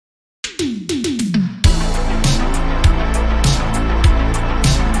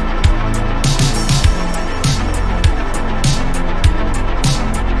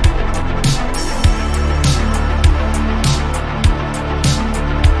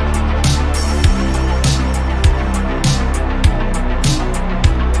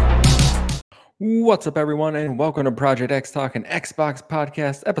What's up, everyone, and welcome to Project XTalk, an Xbox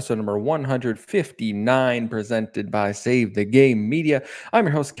podcast, episode number 159, presented by Save the Game Media. I'm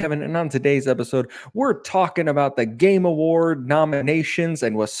your host, Kevin, and on today's episode, we're talking about the Game Award nominations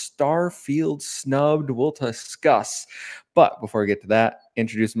and was Starfield snubbed. We'll discuss. But before we get to that,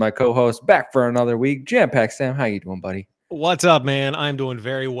 introducing my co-host back for another week, Jam-Pack Sam. How you doing, buddy? What's up, man? I'm doing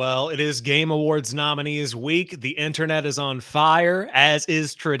very well. It is Game Awards nominees week. The internet is on fire, as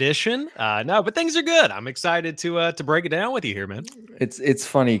is tradition. But things are good. I'm excited to break it down with you here, man. It's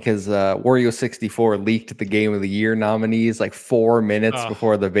funny because Wario64 leaked the Game of the Year nominees like 4 minutes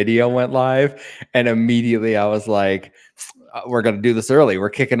before the video went live, and immediately I was like, "We're gonna do this early. We're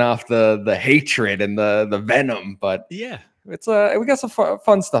kicking off the hatred and the venom." But yeah. It's we got some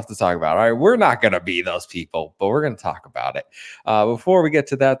fun stuff to talk about. All right, we're not gonna be those people, but we're gonna talk about it. Before we get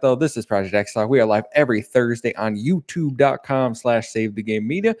to that, though, this is Project X Talk. We are live every Thursday on YouTube.com/Save the Game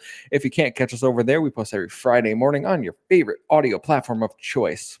Media. If you can't catch us over there, we post every Friday morning on your favorite audio platform of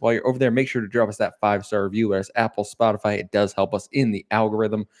choice. While you're over there, make sure to drop us that 5-star review. Whether it's Apple, Spotify, it does help us in the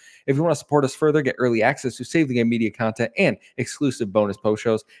algorithm. If you want to support us further, get early access to Save the Game Media content and exclusive bonus post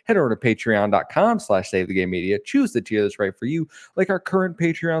shows, head over to patreon.com/Save the Game Media. Choose the tier that's right for you, like our current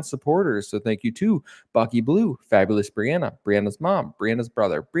Patreon supporters. So thank you to Bucky Blue, Fabulous Brianna, Brianna's mom, Brianna's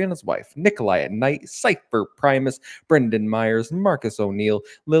brother, Brianna's wife, Nikolai at Night, Cypher Primus, Brendan Myers, Marcus O'Neill,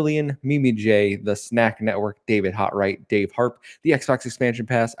 Lillian, Mimi J, The Snack Network, David Hotright, Dave Harp, the Xbox Expansion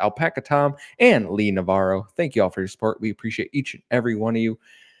Pass, Alpaca Tom, and Lee Navarro. Thank you all for your support. We appreciate each and every one of you.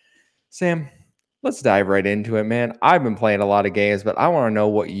 Sam, let's dive right into it, man. I've been playing a lot of games, but I want to know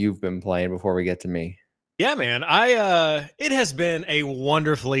what you've been playing before we get to me. Yeah, man. It has been a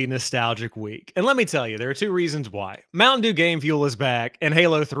wonderfully nostalgic week. And let me tell you, there are two reasons why. Mountain Dew Game Fuel is back, and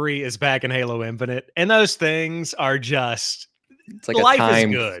Halo 3 is back in Halo Infinite. And those things are just, it's like life a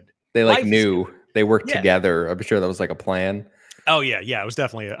time is good. They life knew they worked together. I'm sure that was like a plan. Oh, yeah. It was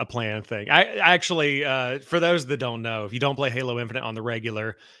definitely a planned thing. I actually, for those that don't know, if you don't play Halo Infinite on the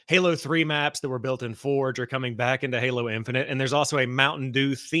regular, Halo 3 maps that were built in Forge are coming back into Halo Infinite. And there's also a Mountain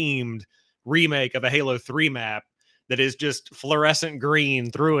Dew themed remake of a Halo 3 map that is just fluorescent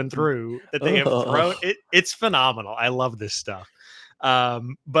green through and through that they have thrown. It's phenomenal. I love this stuff.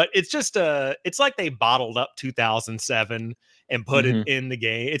 But it's just it's like they bottled up 2007 and put it in the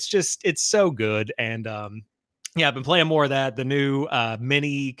game. It's so good. And yeah, I've been playing more of that. The new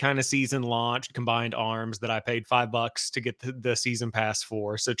mini kind of season launched, Combined Arms, that I paid $5 to get the season pass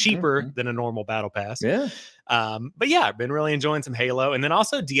for. So cheaper than a normal battle pass. Yeah. But yeah, I've been really enjoying some Halo. And then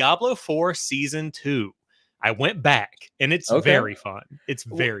also Diablo 4 Season 2. I went back, and it's very fun. It's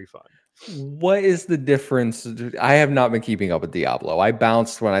very fun. What is the difference? I have not been keeping up with Diablo. I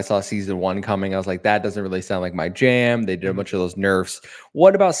bounced when I saw Season 1 coming. I was like, that doesn't really sound like my jam. They did a bunch of those nerfs.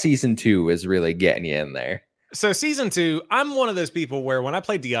 What about Season 2 is really getting you in there? So Season 2, I'm one of those people where when I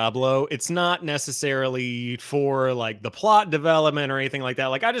play Diablo, it's not necessarily for like the plot development or anything like that.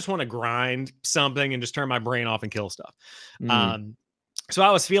 Like I just want to grind something and just turn my brain off and kill stuff. So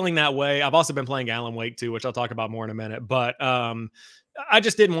I was feeling that way. I've also been playing Alan Wake 2, which I'll talk about more in a minute. But I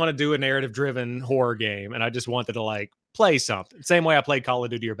just didn't want to do a narrative-driven horror game, and I just wanted to like play something. Same way I played Call of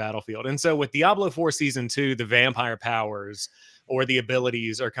Duty or Battlefield. And so with Diablo 4 Season 2, the vampire powers or the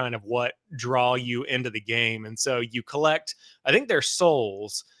abilities are kind of what draw you into the game. And so you collect, I think they're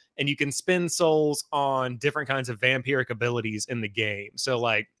souls, and you can spend souls on different kinds of vampiric abilities in the game. So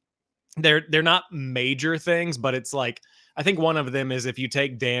like they're not major things, but it's like I think one of them is if you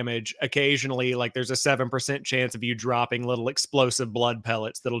take damage occasionally, like there's a 7% chance of you dropping little explosive blood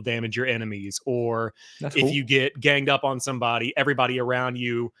pellets that'll damage your enemies. Or if you get ganged up on somebody, everybody around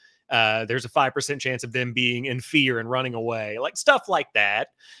you, there's a 5% chance of them being in fear and running away. Like stuff like that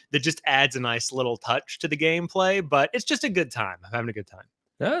just adds a nice little touch to the gameplay. But it's just a good time. I'm having a good time.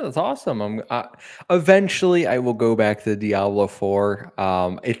 Yeah, that's awesome. Eventually I will go back to Diablo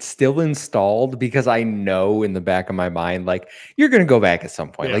 4. It's still installed because I know in the back of my mind, like you're going to go back at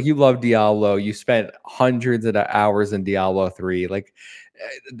some point. Like you love Diablo. You spent hundreds of hours in Diablo 3. Like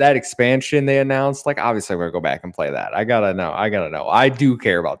that expansion they announced, like obviously I'm going to go back and play that. I gotta know. I do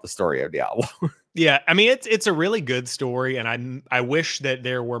care about the story of Diablo. Yeah, I mean it's a really good story, and I wish that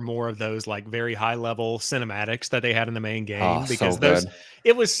there were more of those like very high level cinematics that they had in the main game because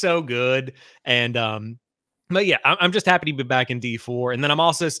it was so good. And but yeah, I'm just happy to be back in D4, and then I'm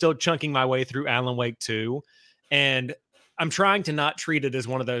also still chunking my way through Alan Wake 2, and I'm trying to not treat it as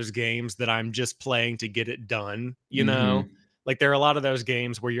one of those games that I'm just playing to get it done. You know, like there are a lot of those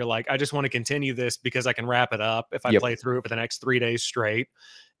games where you're like, I just want to continue this because I can wrap it up if I play through it for the next 3 days straight.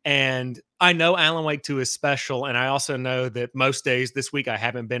 And I know Alan Wake 2 is special, and I also know that most days this week I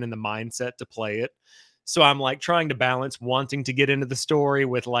haven't been in the mindset to play it. So I'm like trying to balance wanting to get into the story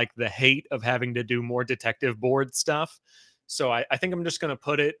with like the hate of having to do more detective board stuff. So I think I'm just going to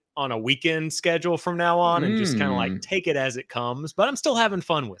put it on a weekend schedule from now on and just kind of like Mm. take it as it comes. But I'm still having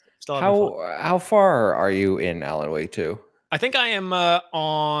fun with it. Still having fun. How far are you in Alan Wake 2? I think I am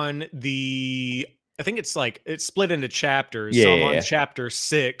on the. I think it's like it's split into chapters. So I'm on Yeah. chapter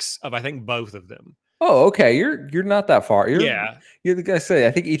 6 of I think both of them. Oh, okay. You're not that far. Yeah. You're the guy say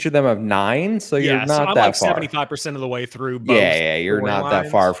I think each of them have 9, so you're Yeah. So not I'm like that far. 75% of the way through Yeah, both yeah, you're not that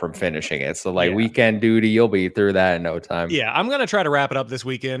far storylines. from finishing it. So like Yeah. weekend duty, you'll be through that in no time. Yeah, I'm gonna try to wrap it up this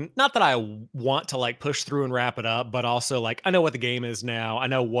weekend. Not that I want to like push through and wrap it up, but also like I know what the game is now. I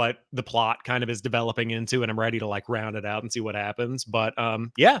know what the plot kind of is developing into, and I'm ready to like round it out and see what happens. But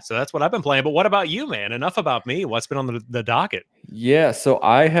yeah, so that's what I've been playing. But what about you, man? Enough about me. What's been on the docket? Yeah, so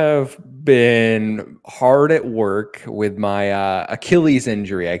I have been hard at work with my Achilles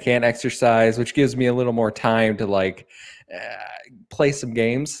injury. I can't exercise, which gives me a little more time to like uh, play some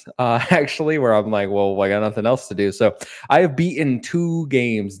games. Actually, where I'm like, well, I got nothing else to do. So I have beaten 2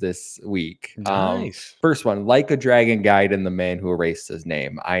 games this week. Nice. First one, Like a Dragon Guide and the Man Who Erased His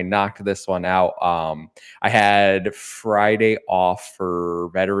Name. I knocked this one out. I had Friday off for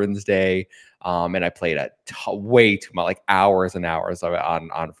Veterans Day. And I played way too much, like hours and hours of it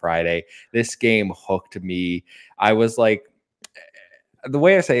on Friday. This game hooked me. I was like, the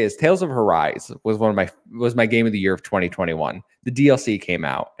way I say is Tales of Arise was my game of the year of 2021. The DLC came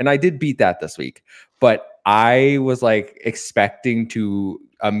out, and I did beat that this week, but I was like expecting to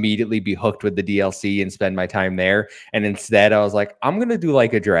immediately be hooked with the DLC and spend my time there, and instead I was like, I'm gonna do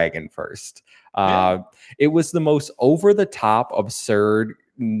Like a Dragon first. Yeah. Uh, it was the most over the top, absurd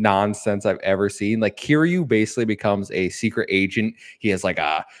nonsense I've ever seen. Like Kiryu basically becomes a secret agent. He has like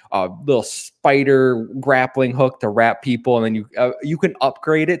a little spider grappling hook to wrap people, and then you can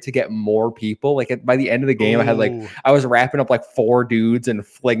upgrade it to get more people. Like by the end of the game, Oh, I was wrapping up like 4 dudes and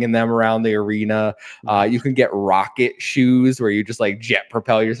flinging them around the arena. You nice. can get rocket shoes where you just like jet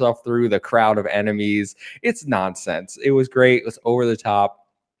propel yourself through the crowd of enemies. It's nonsense. It was great. It was over the top.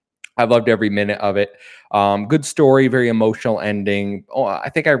 I loved every minute of it. Good story, very emotional ending. Oh, I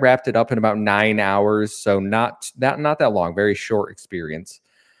think I wrapped it up in about 9 hours, so not that long. Very short experience.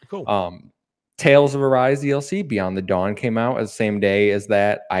 Cool. Um, Tales of Arise DLC Beyond the Dawn came out the same day as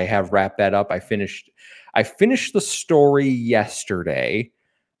that. I have wrapped that up. I finished the story yesterday,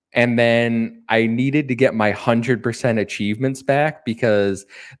 and then I needed to get my 100% achievements back because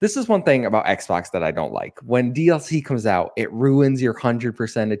this is one thing about Xbox that I don't like. When DLC comes out, it ruins your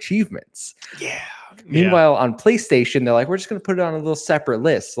 100% achievements. Yeah. Yeah. Meanwhile, on PlayStation, they're like, we're just going to put it on a little separate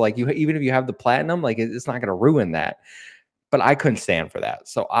list. Like even if you have the platinum, like it's not going to ruin that. But I couldn't stand for that.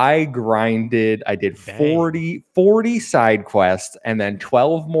 So I grinded. I did Dang. 40 side quests and then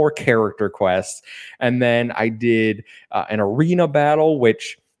 12 more character quests. And then I did an arena battle,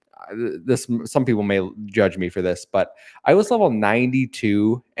 which this some people may judge me for this, but I was level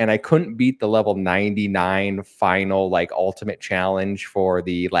 92 and I couldn't beat the level 99 final like ultimate challenge for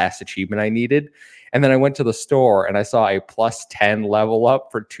the last achievement I needed. And then I went to the store and I saw a plus 10 level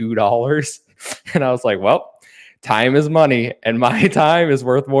up for $2. And I was like, well, time is money and my time is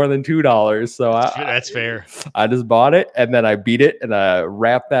worth more than $2. So That's fair. I just bought it and then I beat it and I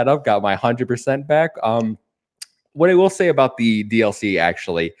wrapped that up, got my 100% back. What I will say about the DLC,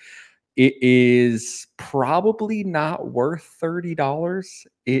 actually, it is probably not worth $30.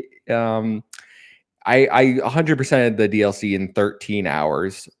 I 100% the DLC in 13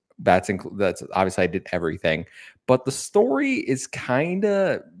 hours. That's obviously I did everything, but the story is kind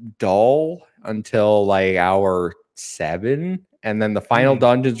of dull until like hour 7, and then the final Hmm.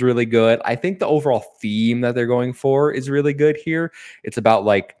 dungeon's really good. I think the overall theme that they're going for is really good here. It's about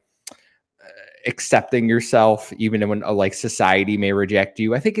like accepting yourself even when like society may reject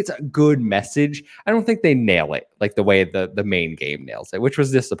you. I think it's a good message. I don't think they nail it like the way the main game nails it, which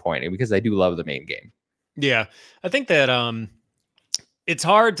was disappointing because I do love the main game. Yeah. I think that it's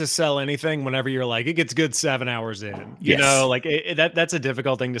hard to sell anything whenever you're like it gets good 7 hours in, Yes. like that's a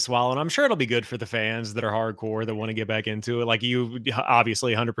difficult thing to swallow. And I'm sure it'll be good for the fans that are hardcore that want to get back into it. Like you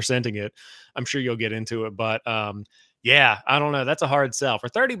obviously 100%ing it. I'm sure you'll get into it. But yeah, I don't know. That's a hard sell for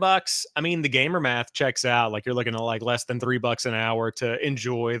 $30. I mean, the gamer math checks out. Like you're looking at like less than $3 an hour to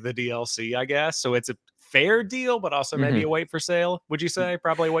enjoy the DLC, I guess. So it's a fair deal, but also maybe a Mhm. wait for sale. Would you say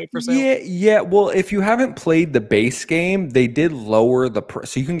probably a wait for sale? Yeah, yeah. Well, if you haven't played the base game, they did lower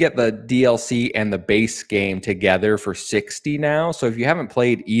so you can get the DLC and the base game together for 60 now. So if you haven't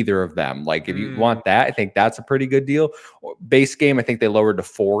played either of them, like if you Mm, want that, I think that's a pretty good deal. Base game, I think they lowered to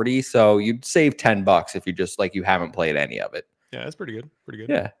 40, so you'd save $10 if you just like you haven't played any of it. yeah, that's pretty good. Pretty good.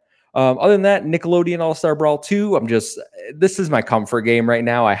 Yeah. Other than that, Nickelodeon All Star Brawl 2, this is my comfort game right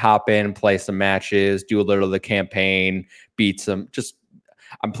now. I hop in, play some matches, do a little of the campaign, beat some, just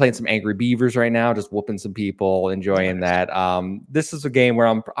I'm playing some Angry Beavers right now, just whooping some people, enjoying Nice. that. This is a game where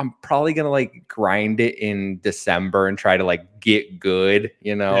I'm probably gonna like grind it in December and try to like get good,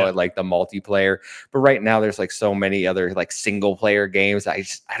 Yeah. at like the multiplayer. But right now there's like so many other like single player games. I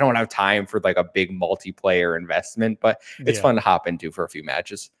don't have time for like a big multiplayer investment, but it's Yeah. fun to hop into for a few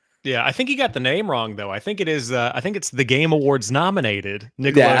matches. Yeah, I think you got the name wrong though. I think it is. I think it's the Game Awards nominated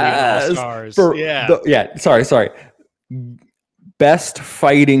Nickelodeon All Yes, Stars. for Yeah, the yeah. Sorry. Best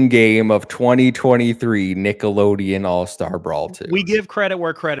fighting game of 2023, Nickelodeon All Star Brawl 2. we give credit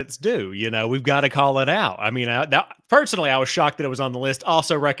where credit's due. We've got to call it out. I mean, personally, I was shocked that it was on the list.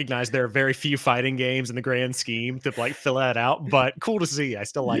 Also, recognize there are very few fighting games in the grand scheme to like fill that out. But cool to see. I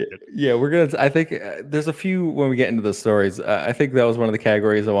still Yeah, liked it. yeah, we're gonna. I think there's a few when we get into the stories. I think that was one of the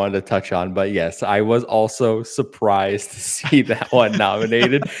categories I wanted to touch on. But yes, I was also surprised to see that one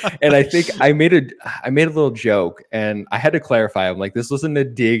nominated, and I think I made a little joke, and I had to clarify. I'm like, this wasn't a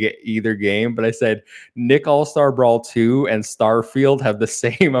dig at either game, but I said Nick All Star Brawl 2 and Starfield have the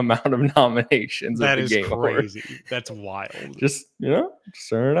same amount of nominations at That the is Game Awards. crazy. That's wild. Just just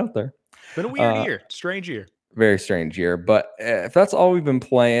throwing it out there. It's been a weird Uh, year, strange year. Very strange year. But if that's all we've been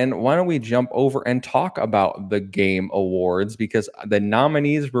playing, why don't we jump over and talk about the Game Awards? Because the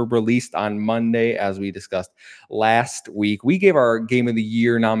nominees were released on Monday, as we discussed last week. We gave our Game of the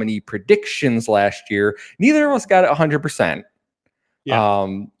Year nominee predictions last year. Neither of us got it 100%. Yeah.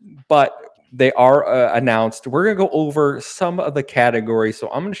 But they are announced. We're going to go over some of the categories. So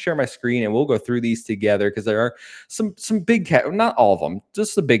I'm going to share my screen and we'll go through these together because there are some big, not all of them,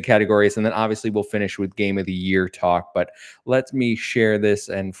 just the big categories. And then obviously we'll finish with Game of the Year talk. But let me share this.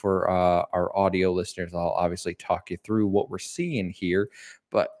 And for our audio listeners, I'll obviously talk you through what we're seeing here.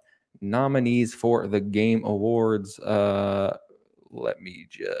 But nominees for the Game Awards. Let me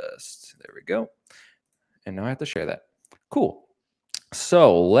there we go. And now I have to share that. Cool.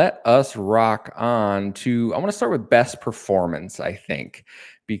 So let us rock on to. I want to start with best performance, I think,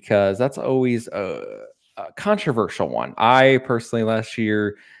 because that's always a controversial one. I personally, last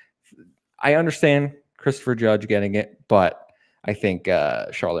year, I understand Christopher Judge getting it, but I think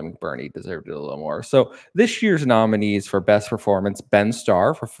Charlotte McBurney deserved it a little more. So this year's nominees for best performance: Ben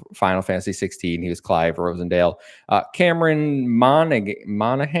Starr for Final Fantasy 16. He was Clive Rosendale. Cameron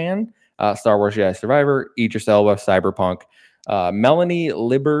Monaghan, Star Wars Jedi Survivor. Idris Elba, Cyberpunk. Melanie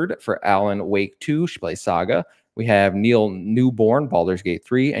Libbard for Alan Wake 2. She plays Saga. We have Neil Newborn, Baldur's Gate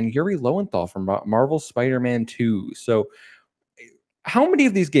 3, and Yuri Lowenthal from Marvel's Spider-Man 2. So how many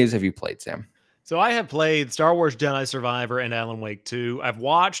of these games have you played, Sam? So I have played Star Wars Jedi Survivor and Alan Wake 2. I've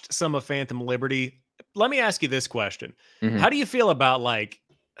watched some of Phantom Liberty. Let me ask you this question. Mm-hmm. How do you feel about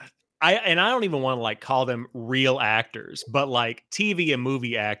I don't even want to like call them real actors, but like TV and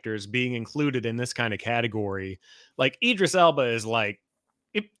movie actors being included in this kind of category? Like Idris Elba is like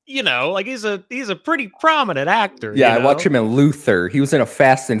he's a pretty prominent actor, Yeah, I watched him in Luther. He was in a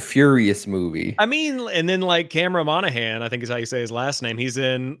Fast and Furious movie. I mean, and then like Cameron Monaghan, I think is how you say his last name. He's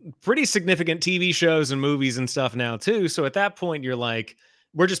in pretty significant TV shows and movies and stuff now too. So at that point, you're like,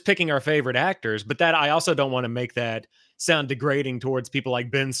 we're just picking our favorite actors. But that I also don't want to make that sound degrading towards people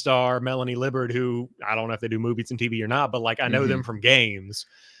like Ben Starr, Melanie Libbard, who I don't know if they do movies and TV or not, but like I know them Mm-hmm. from games.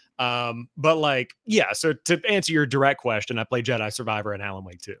 But like, yeah. So to answer your direct question, I play Jedi Survivor and Alan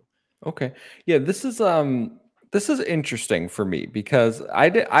Wake 2. Okay. Yeah, this is interesting for me because I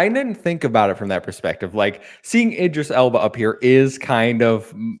didn't think about it from that perspective. Like seeing Idris Elba up here is kind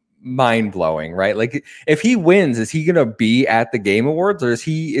of mind blowing, right? Like if he wins, is he gonna be at the Game Awards or is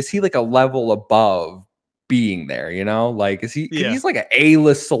he like a level above being there? Like is he? Because Yeah. he's like an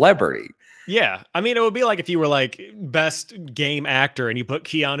A-list celebrity. Yeah. I mean, it would be like if you were like best game actor and you put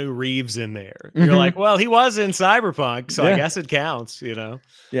Keanu Reeves in there. You're Mm-hmm. like, well, he was in Cyberpunk, so I Yeah. guess it counts.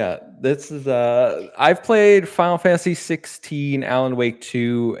 Yeah, this is I've played Final Fantasy 16, Alan Wake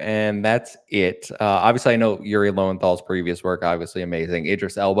 2, and that's it. Obviously I know Yuri Lowenthal's previous work, obviously amazing.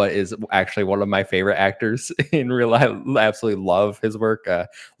 Idris Elba is actually one of my favorite actors in real life. I absolutely love his work.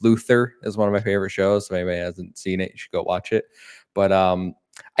 Luther is one of my favorite shows. So if anybody hasn't seen it, you should go watch it. But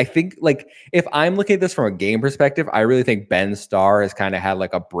I think like if I'm looking at this from a game perspective, I really think Ben Starr has kind of had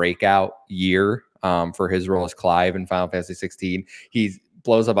like a breakout year for his role as Clive in Final Fantasy 16. He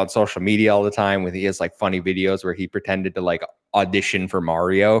blows up on social media all the time with he has like funny videos where he pretended to like audition for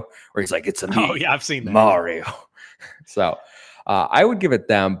Mario, where he's like, "It's a Oh me, yeah, I've seen that. Yeah. Mario." So I would give it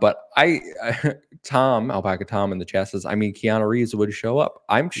them, but Tom Alpaca Tom in the chat says, I mean, Keanu Reeves would show up.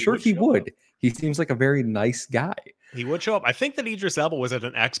 I'm He sure would he show up. would. He seems like a very nice guy. He would show up. I think that Idris Elba was at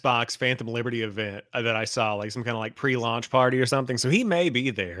an Xbox Phantom Liberty event that I saw, like some kind of like pre-launch party or something. So he may be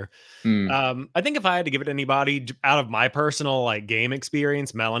there. Mm. I think if I had to give it to anybody out of my personal like game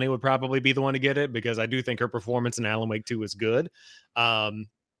experience, Melanie would probably be the one to get it because I do think her performance in Alan Wake 2 is good. Um,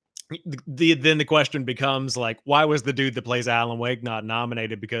 then the question becomes like, why was the dude that plays Alan Wake not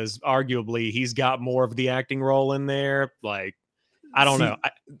nominated? Because arguably he's got more of the acting role in there. Like, I don't know. See,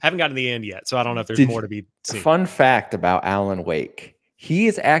 I haven't gotten to the end yet, so I don't know if there's did more to be seen. fun fact about Alan Wake. He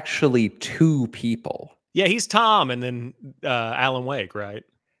is actually two people. Yeah, he's Tom, and then Alan Wake, right?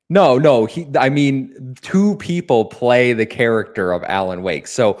 No, I mean, two people play the character of Alan Wake.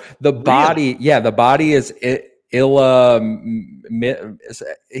 So the Really? body, yeah, the body is Illa.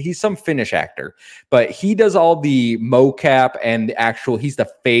 He's some Finnish actor, but he does all the mocap and the actual. He's the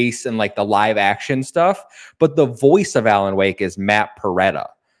face and like the live action stuff. But the voice of Alan Wake is Matt Peretta.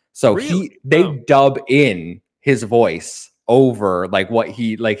 So Really? they Oh, dub in his voice over like what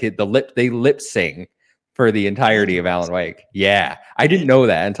he like they lip sing for the entirety of Alan interesting. Wake. Yeah. I didn't know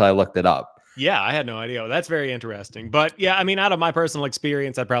that until I looked it up. Yeah, I had no idea. That's very interesting. But yeah, I mean, out of my personal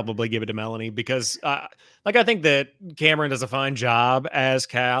experience, I'd probably give it to Melanie because, like, I think that Cameron does a fine job as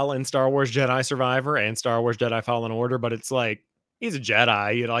Cal in Star Wars Jedi Survivor and Star Wars Jedi Fallen Order. But it's like he's a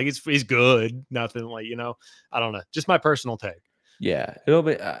Jedi, you know, like he's good. Nothing like I don't know. Just my personal take. Yeah, it'll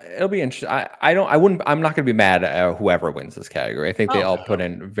be interesting. I'm not going to be mad at whoever wins this category. I think they Oh all put no.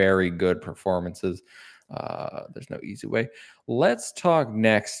 in very good performances. There's no easy way. Let's talk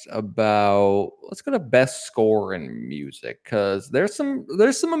next about let's go to best score in music because there's some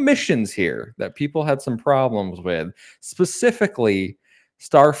omissions here that people had some problems with. Specifically,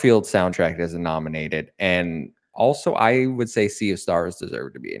 Starfield soundtrack isn't nominated, and also I would say Sea of Stars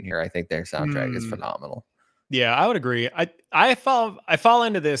deserve to be in here. I think their soundtrack is Hmm. phenomenal. Yeah, I would agree. I fall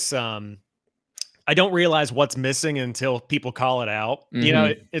into this. I don't realize what's missing until people call it out. Hmm.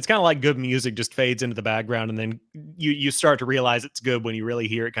 It's kind of like good music just fades into the background, and then you start to realize it's good when you really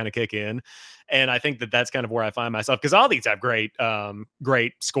hear it kind of kick in. And I think that that's kind of where I find myself because all these have great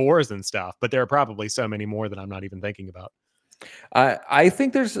scores and stuff, but there are probably so many more that I'm not even thinking about. I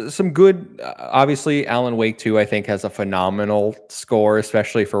think there's some good. Obviously, Alan Wake 2, I think, has a phenomenal score,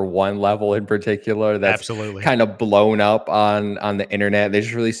 especially for one level in particular that's Absolutely, kind of blown up on the internet. They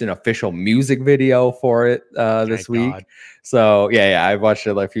just released an official music video for it this thank week. God. So yeah, I've watched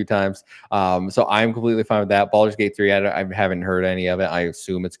it like a few times. So I'm completely fine with that. Baldur's Gate 3, I haven't heard any of it. I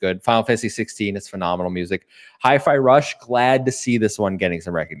assume it's good. Final Fantasy 16 is phenomenal music. Hi-Fi Rush, glad to see this one getting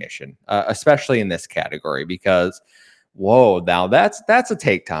some recognition, especially in this category because whoa, now that's a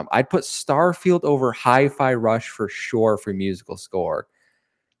take, Tom. I'd put Starfield over Hi-Fi Rush for sure for musical score.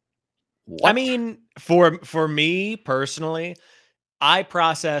 I What? mean, for me personally, I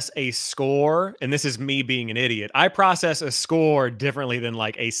process a score, and this is me being an idiot. I process a score differently than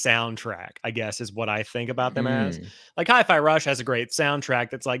like a soundtrack, I guess is what I think about them as. Mm. Like Hi-Fi Rush has a great soundtrack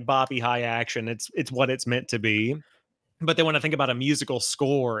that's like boppy high action. It's what it's meant to be. But then when I think about a musical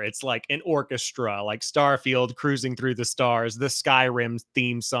score, it's like an orchestra, like Starfield cruising through the stars, the Skyrim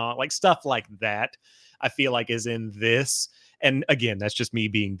theme song, like stuff like that. I feel like is in this. And again, that's just me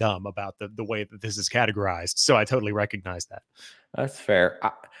being dumb about the way that this is categorized. So I totally recognize that. That's fair.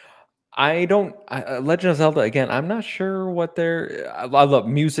 I don't Legend of Zelda again. I'm not sure what I love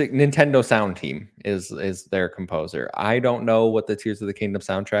music. Nintendo Sound Team is their composer. I don't know what the Tears of the Kingdom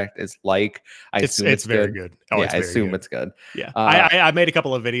soundtrack is like. I assume It's it's very good. good. Oh, Yeah, it's I very assume good. it's good. Yeah. Uh, I made a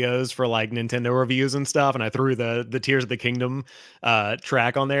couple of videos for like Nintendo reviews and stuff, and I threw the Tears of the Kingdom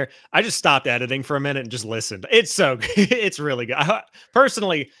track on there. I just stopped editing for a minute and just listened. It's so good. It's really good.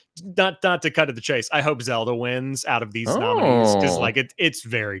 Personally, not to cut to the chase, I hope Zelda wins out of these nominees because like oh. it's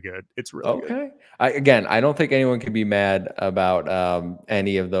very good. It's really good. Okay. I don't think anyone can be mad about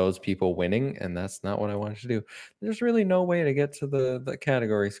any of those people winning, and that's not what I wanted to do. There's really no way to get to the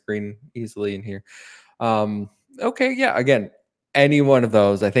category screen easily in here. Um, okay, yeah. Again, any one of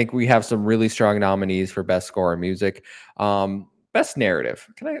those. I think we have some really strong nominees for best score in music. Best narrative.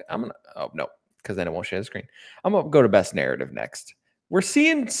 Can I? I'm gonna. Oh no, because then it won't share the screen. I'm gonna go to best narrative next. We're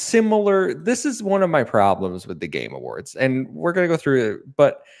seeing similar. This is one of my problems with the Game Awards, and we're gonna go through it,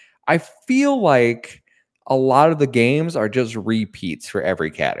 but I feel like a lot of the games are just repeats for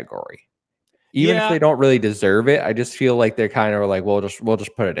every category. Even if Yeah, they don't really deserve it, I just feel like they're kind of like, we'll just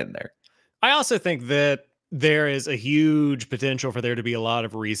put it in there. I also think that there is a huge potential for there to be a lot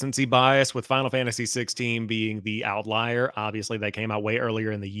of recency bias with Final Fantasy 16 being the outlier. Obviously, they came out way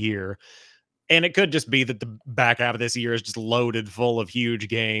earlier in the year. And it could just be that the back half of this year is just loaded full of huge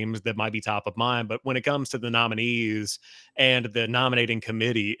games that might be top of mind. But when it comes to the nominees and the nominating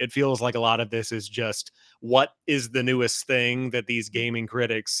committee, it feels like a lot of this is just what is the newest thing that these gaming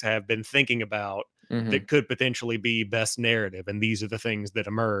critics have been thinking about Hmm. that could potentially be best narrative. And these are the things that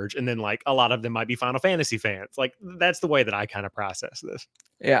emerge. And then, like, a lot of them might be Final Fantasy fans. Like, that's the way that I kind of process this.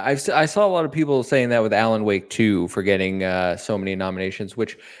 Yeah, I saw a lot of people saying that with Alan Wake 2 for getting so many nominations,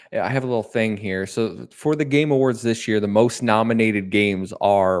 which I have a little thing here. So for the Game Awards this year, the most nominated games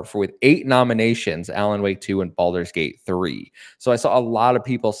are for with 8 nominations, Alan Wake 2 and Baldur's Gate 3. So I saw a lot of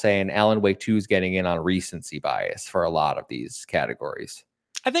people saying Alan Wake 2 is getting in on recency bias for a lot of these categories.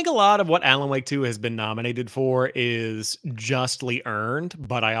 I think a lot of what Alan Wake 2 has been nominated for is justly earned,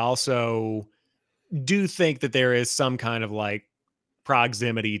 but I also do think that there is some kind of like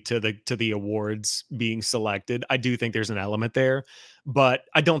proximity to the awards being selected. I do think there's an element there, but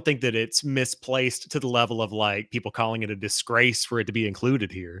I don't think that it's misplaced to the level of like people calling it a disgrace for it to be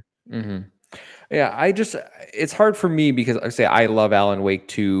included here. Hmm. Yeah, it's hard for me because I say I love Alan Wake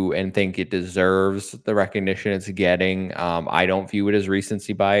 2 and think it deserves the recognition it's getting. I don't view it as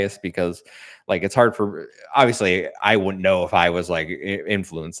recency bias because like it's hard for obviously I wouldn't know if I was like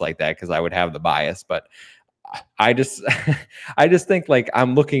influenced like that because I would have the bias, but I just I just think like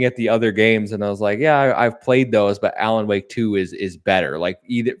I'm looking at the other games and I was like, yeah, I've played those, but Alan Wake 2 is better. Like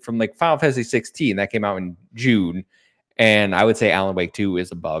either from like Final Fantasy 16 that came out in June, and I would say Alan Wake 2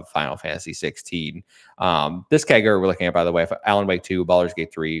 is above Final Fantasy 16. This category we're looking at, by the way, Alan Wake 2, Baldur's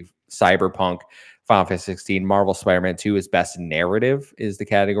Gate 3, Cyberpunk, Final Fantasy 16, Marvel Spider-Man 2 is best narrative is the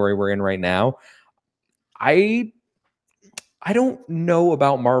category we're in right now. I I don't know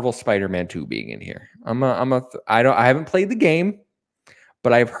about Marvel Spider-Man 2 being in here. I haven't played the game,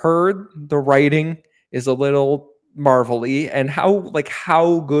 but I've heard the writing is a little marvelly and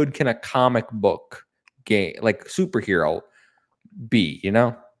how good can a comic book game like superhero be, you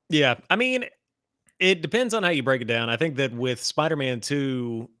know? Yeah, I mean, it depends on how you break it down. I think that with Spider-Man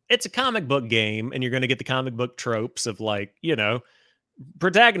 2, it's a comic book game and you're going to get the comic book tropes of like,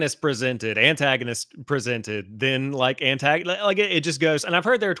 protagonist presented, antagonist presented, then like like it just goes. And I've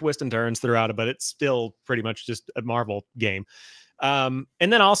heard there are twists and turns throughout it, but it's still pretty much just a Marvel game. And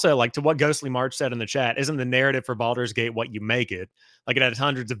then also like to what Ghostly March said in the chat, isn't the narrative for Baldur's Gate what you make it? Like it had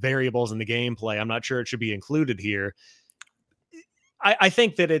hundreds of variables in the gameplay. I'm not sure it should be included here. I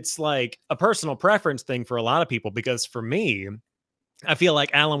think that it's like a personal preference thing for a lot of people because for me, I feel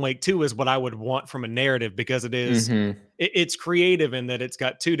like Alan Wake 2 is what I would want from a narrative because Mhm. it's creative in that it's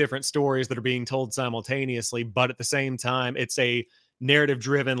got two different stories that are being told simultaneously, but at the same time, it's a narrative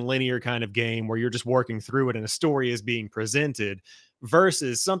driven linear kind of game where you're just working through it and a story is being presented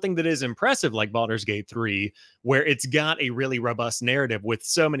versus something that is impressive like Baldur's Gate 3 where it's got a really robust narrative with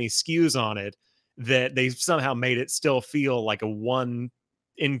so many skews on it that they've somehow made it still feel like a one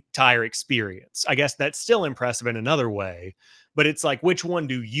entire experience. I guess that's still impressive in another way, but it's like which one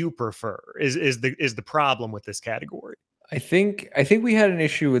do you prefer is the problem with this category. I think we had an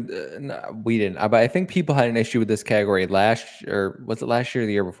issue with no, we didn't, but I think people had an issue with this category or was it last year or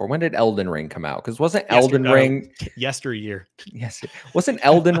the year before? When did Elden Ring come out? Because wasn't Elden Ring Yesteryear. yes, wasn't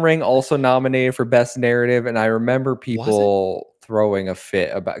Elden Ring also nominated for best narrative? And I remember Was it? people throwing a fit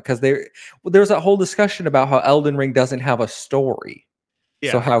about because there was that whole discussion about how Elden Ring doesn't have a story.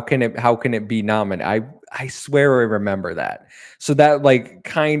 So Yeah. how can it be nominated? I swear I remember that. So that like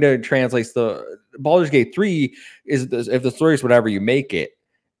kind of translates the Baldur's Gate 3 if the story is whatever you make it,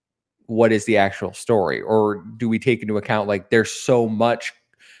 what is the actual story? Or do we take into account like there's so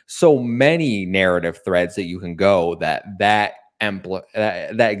many narrative threads that you can go that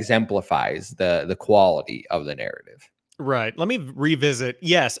exemplifies the quality of the narrative. Right. Let me revisit.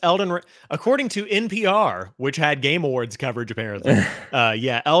 Yes, according to NPR, which had Game Awards coverage apparently.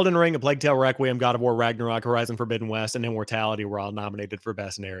 Yeah, Elden Ring, A Plague Tale Requiem, God of War Ragnarok, Horizon Forbidden West, and Immortality were all nominated for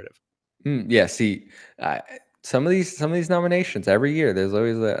best narrative. Yeah, see, uh, some of these nominations every year, there's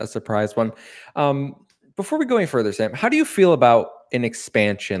always a surprise one. Before we go any further, Sam, how do you feel about an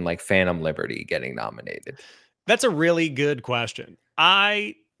expansion like Phantom Liberty getting nominated? That's a really good question.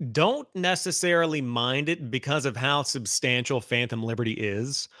 I don't necessarily mind it because of how substantial Phantom Liberty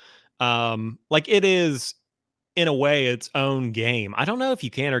is. Like it is in a way, its own game. I don't know if you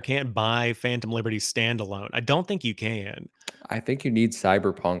can or can't buy Phantom Liberty standalone. I don't think you can. I think you need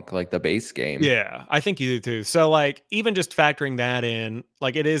Cyberpunk, like the base game. Yeah, I think you do too. So, like, even just factoring that in,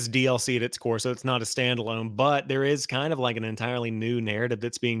 like, it is DLC at its core, so it's not a standalone, but there is kind of like an entirely new narrative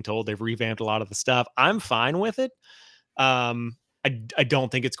that's being told. They've revamped a lot of the stuff. I'm fine with it. I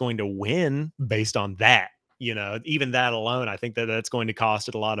don't think it's going to win based on that. You know, even that alone, I think that that's going to cost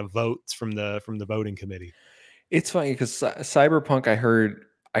it a lot of votes from the voting committee. It's funny because Cyberpunk,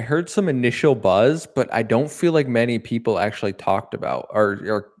 I heard some initial buzz, but I don't feel like many people actually talked about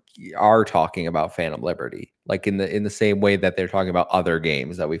or are talking about Phantom Liberty, like in the same way that they're talking about other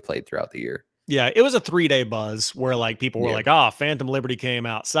games that we've played throughout the year. Yeah, it was a 3-day buzz where, like, people were Yeah. like, "Ah, Phantom Liberty came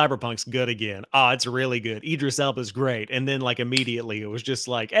out. Cyberpunk's good again. Ah, it's really good. Idris Elba's great." And then, like, immediately it was just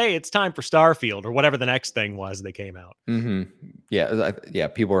like, "Hey, it's time for Starfield," or whatever the next thing was that came out. Hmm. Yeah, yeah.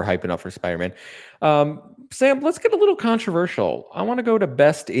 People were hyping up for Spider-Man. Sam, let's get a little controversial. I want to go to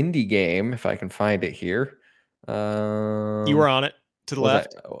best indie game if I can find it here. You Um, were on it. To the was I?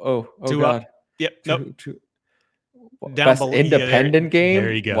 left, Oh 2 up. God. Yep, nope. Two. Down Best below. Yeah, independent there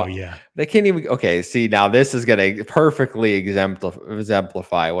game? you go. Wow. Yeah. They can't even. Okay, see, now this is going to perfectly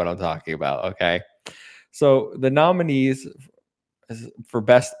exemplify what I'm talking about. Okay. So the nominees for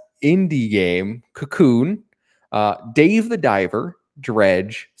best indie game: Cocoon, Dave the Diver,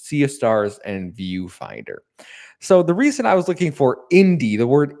 Dredge, Sea of Stars, and Viewfinder. So the reason I was looking for indie, the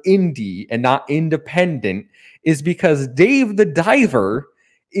word indie, and not independent, is because Dave the Diver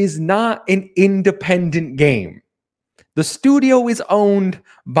is not an independent game. The studio is owned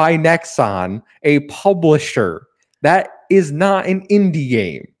by Nexon, a publisher. That is not an indie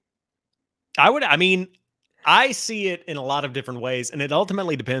game. I mean, I see it in a lot of different ways, and it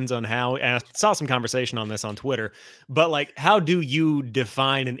ultimately depends on how. And I saw some conversation on this on Twitter, but like, how do you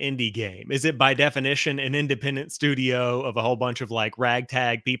define an indie game? Is it by definition an independent studio of a whole bunch of like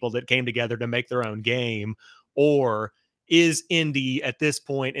ragtag people that came together to make their own game, or is indie at this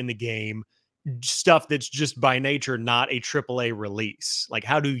point in the game stuff that's just by nature not a AAA release? Like,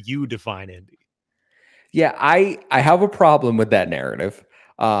 how do you define indie? Yeah, I have a problem with that narrative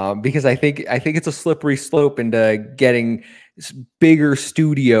because I think it's a slippery slope into getting bigger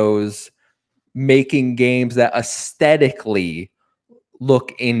studios making games that aesthetically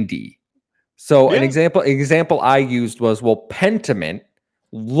look indie. So an Yeah. example I used was, well, Pentiment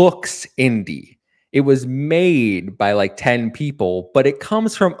looks indie. It was made by like 10 people, but it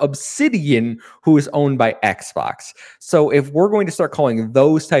comes from Obsidian, who is owned by Xbox. So if we're going to start calling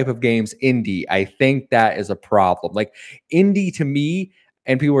those type of games indie, I think that is a problem. Like indie to me,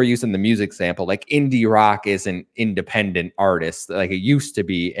 and people are using the music example, like indie rock is an independent artist like it used to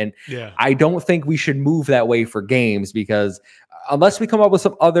be. And Yeah. I don't think we should move that way for games because unless we come up with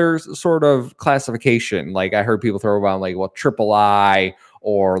some other sort of classification, like I heard people throw around like, well, triple I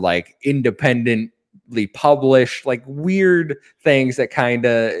or like independently published, like weird things that kind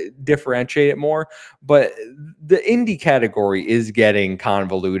of differentiate it more. But the indie category is getting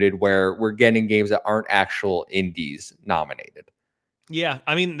convoluted where we're getting games that aren't actual indies nominated. Yeah,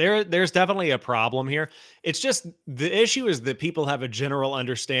 I mean there's definitely a problem here. It's just the issue is that people have a general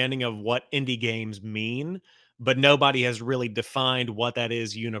understanding of what indie games mean, but nobody has really defined what that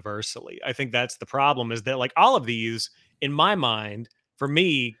is universally. I think that's the problem is that like all of these in my mind for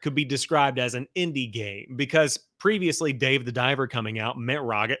me could be described as an indie game because previously Dave the Diver coming out, Mint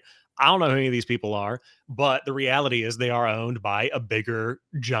Rocket, I don't know who any of these people are, but the reality is they are owned by a bigger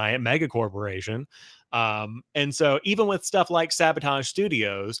giant mega corporation. And so even with stuff like Sabotage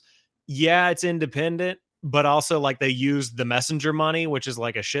Studios, yeah, it's independent, but also like they use the messenger money, which is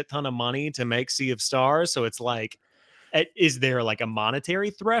like a shit ton of money to make Sea of Stars. So it's like, is there like a monetary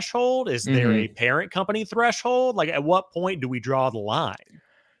threshold? Is there a Mm-hmm. parent company threshold? Like, at what point do we draw the line?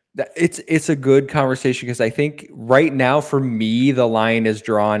 It's a good conversation because I think right now for me the line is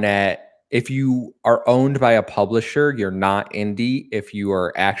drawn at if you are owned by a publisher, you're not indie. If you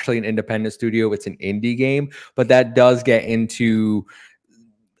are actually an independent studio, it's an indie game. But that does get into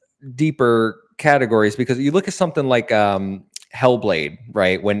deeper categories because you look at something like Hellblade,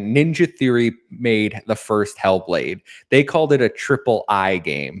 right? When Ninja Theory made the first Hellblade, they called it a triple I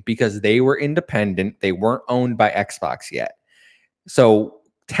game because they were independent. They weren't owned by Xbox yet. So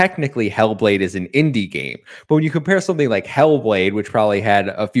technically Hellblade is an indie game. But when you compare something like Hellblade, which probably had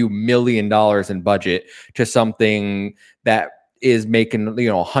a few $1 million in budget, to something that is making,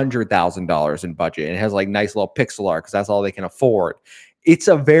 $100,000 in budget and has like nice little pixel art because that's all they can afford. It's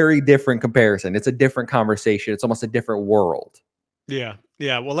a very different comparison. It's a different conversation. It's almost a different world. Yeah.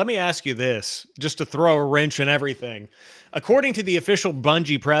 Yeah. Well, let me ask you this just to throw a wrench in everything. According to the official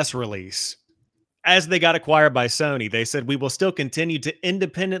Bungie press release, as they got acquired by Sony, they said we will still continue to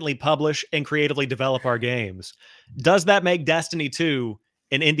independently publish and creatively develop our games. Does that make Destiny 2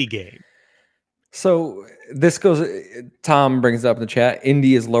 an indie game? So this goes, Tom brings it up in the chat.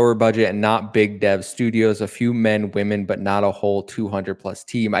 Indie is lower budget and not big dev studios, a few men, women, but not a whole 200 plus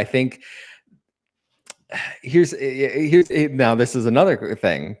team. I think here's now this is another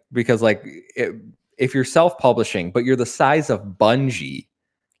thing because like if you're self-publishing, but you're the size of Bungie,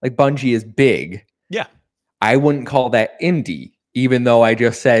 like Bungie is big. Yeah. I wouldn't call that indie, even though I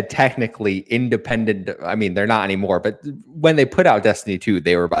just said technically independent. I mean, they're not anymore, but when they put out Destiny 2,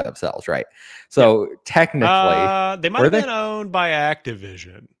 they were by themselves, right? So technically, they might were have they? been owned by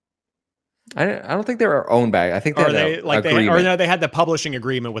Activision. I don't think they were owned by. I think they Or had they an like they agreement. or no, they had the publishing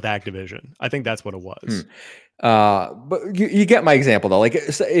agreement with Activision. I think that's what it was. But you get my example though. Like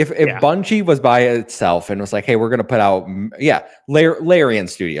if Bungie was by itself and was like, hey, we're going to put out, Larian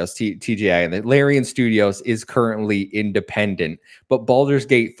Studios, TGI, and the Larian Studios is currently independent, but Baldur's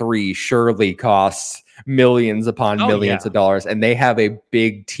Gate 3 surely costs millions upon millions of dollars, and they have a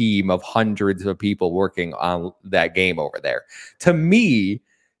big team of hundreds of people working on that game over there. To me,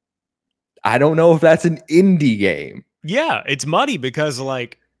 I don't know if that's an indie game. Yeah, it's muddy because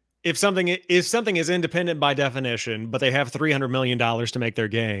like if something is independent by definition, but they have $300 million to make their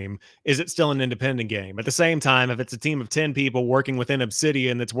game, is it still an independent game? At the same time, if it's a team of 10 people working within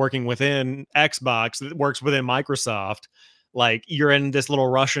Obsidian that's working within Xbox that works within Microsoft, like you're in this little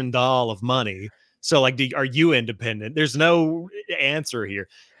Russian doll of money. So like are you independent? There's no answer here.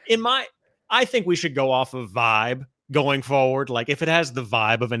 I think we should go off of vibe going forward. Like if it has the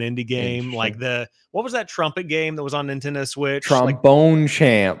vibe of an indie game, like what was that trumpet game that was on Nintendo Switch? Trombone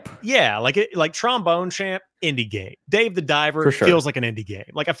Champ. Yeah, like Trombone Champ, indie game. Dave the Diver For sure. feels like an indie game.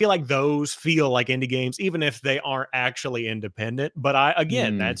 Like I feel like those feel like indie games, even if they aren't actually independent. But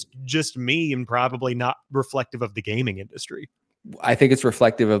that's just me and probably not reflective of the gaming industry. I think it's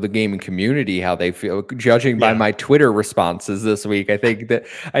reflective of the gaming community, how they feel, judging by my Twitter responses this week. I think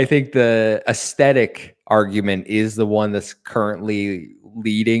the aesthetic argument is the one that's currently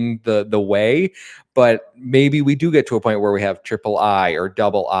leading the way, but maybe we do get to a point where we have triple I or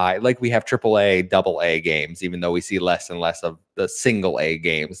double I, like we have triple A, double A games, even though we see less and less of the single A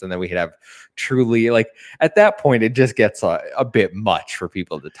games. And then we could have truly, like at that point, it just gets a bit much for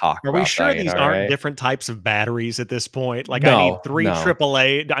people to talk about. Are we sure these aren't different types of batteries at this point? Like no, I need three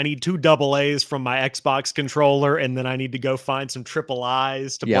AAA, I need 2 double A's from my Xbox controller, and then I need to go find some triple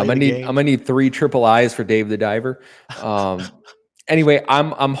I's to play I'm gonna need 3 triple I's for Dave the Diver. Anyway,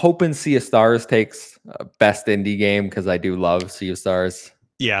 I'm hoping Sea of Stars takes best indie game because I do love Sea of Stars.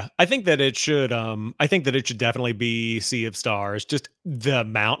 Yeah, I think that it should. I think that it should definitely be Sea of Stars. Just the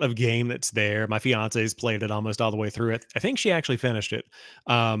amount of game that's there. My fiance's played it almost all the way through it. I think she actually finished it.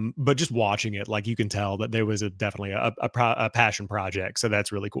 But just watching it, like you can tell that there was definitely a passion project. So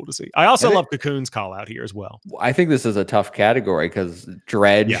that's really cool to see. I also love Cocoon's call out here as well. I think this is a tough category because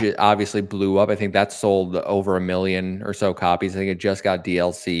Dredge obviously blew up. I think that sold over 1 million or so copies. I think it just got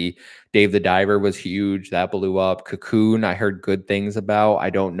DLC. Dave the Diver was huge. That blew up. Cocoon, I heard good things about. I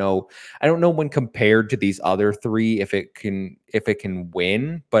don't know when compared to these other 3 if it can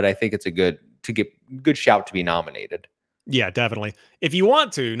win, but I think it's a good shout to be nominated. Yeah, definitely. If you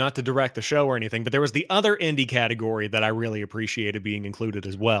want to, not to direct the show or anything, but there was the other indie category that I really appreciated being included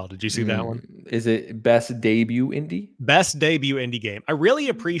as well. Did you see that one? Is it best debut indie? Best debut indie game. I really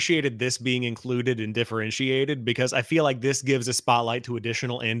appreciated this being included and differentiated because I feel like this gives a spotlight to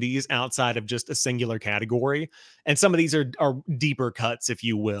additional indies outside of just a singular category. And some of these are deeper cuts, if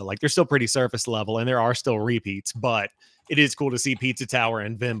you will. Like they're still pretty surface level and there are still repeats, but it is cool to see Pizza Tower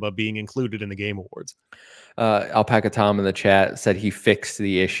and Vimba being included in the Game Awards. Alpaca Tom in the chat said he fixed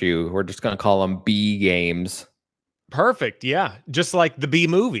the issue. We're just going to call them B games. Perfect. Yeah. Just like the B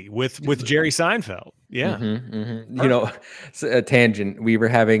movie with Jerry Seinfeld. Yeah. You know, a tangent. We were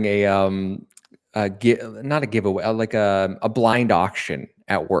having not a giveaway, like a blind auction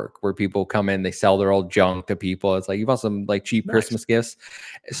at work where people come in, they sell their old junk to people. It's like, you want some like cheap Christmas gifts?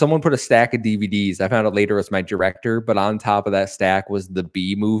 Someone put a stack of DVDs. I found out later it was my director, but on top of that stack was the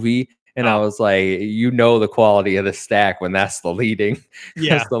B movie. And I was like, the quality of the stack when that's the leading,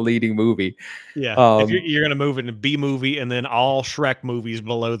 that's the leading movie. Yeah. If you're going to move into B movie and then all Shrek movies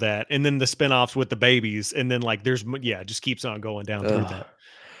below that, and then the spinoffs with the babies. And then like, just keeps on going down through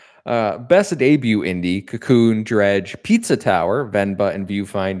that. Best debut indie: Cocoon, Dredge, Pizza Tower, Venba, and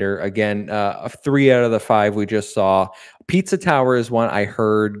Viewfinder. Again, 3 out of the 5 we just saw. Pizza Tower is one I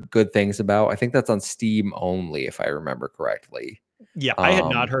heard good things about. I think that's on Steam only, if I remember correctly. Yeah, I had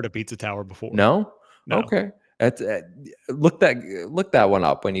not heard of Pizza Tower before. No? Okay. That's look that one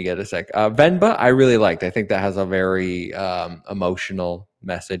up when you get a sec. Venba, I really liked. I think that has a very emotional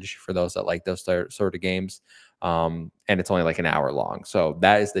message for those that like those sort of games. And it's only like an hour long, so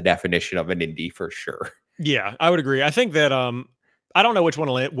that is the definition of an indie for sure. Yeah, I would agree. I think that I don't know which one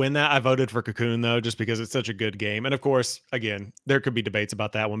will win that. I voted for Cocoon though, just because it's such a good game. And of course, again, there could be debates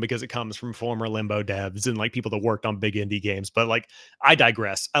about that one because it comes from former Limbo devs and like people that worked on big indie games. But like, I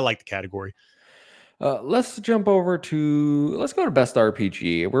digress. I like the category. Let's jump over to let's go to best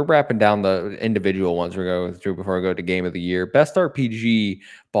RPG. We're wrapping down the individual ones we're going through before I go to game of the year. Best RPG: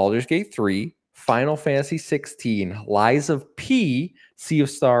 Baldur's Gate 3, Final Fantasy 16, Lies of P, Sea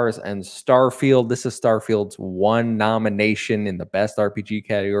of Stars, and Starfield. This is Starfield's one nomination in the best RPG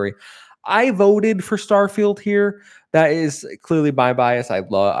category. I voted for Starfield here. That is clearly my bias. I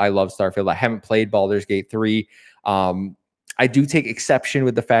love Starfield. I haven't played Baldur's Gate 3. I do take exception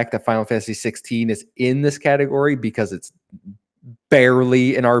with the fact that Final Fantasy 16 is in this category because it's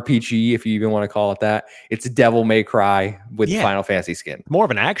barely an RPG, if you even want to call it that. It's Devil May Cry with the Final Fantasy skin. More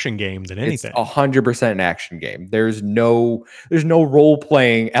of an action game than anything. It's 100% an action game. There's no role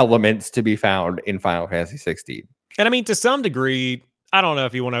playing elements to be found in Final Fantasy 16. And I mean, to some degree, I don't know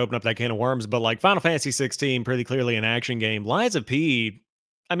if you want to open up that can of worms, but like Final Fantasy 16, pretty clearly an action game. Lies of P,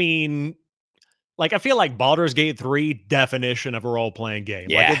 I mean, like I feel like Baldur's Gate 3 definition of a role-playing game.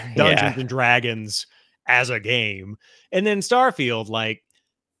 Yeah, like it's Dungeons and Dragons as a game. And then Starfield, like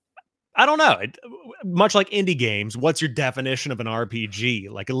I don't know. Much like indie games, what's your definition of an RPG?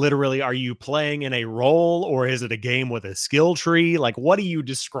 Like literally, are you playing in a role or is it a game with a skill tree? Like what do you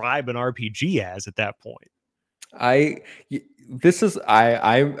describe an RPG as at that point? I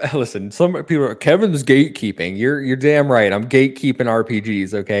listen, some people are Kevin's gatekeeping. You're damn right. I'm gatekeeping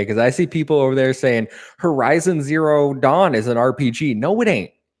RPGs, okay? Because I see people over there saying Horizon Zero Dawn is an RPG. No, it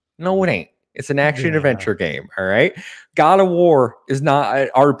ain't. No, it ain't. It's an action adventure game, all right? God of War is not an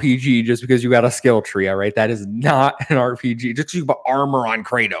RPG just because you got a skill tree, all right? That is not an RPG. Just because you put armor on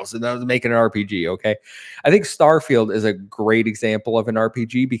Kratos and that doesn't make it an RPG, okay? I think Starfield is a great example of an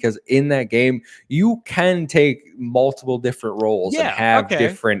RPG because in that game, you can take multiple different roles and have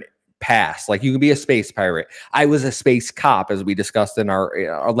different paths. Like you can be a space pirate. I was a space cop, as we discussed in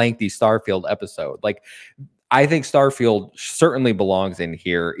our lengthy Starfield episode. Like, I think Starfield certainly belongs in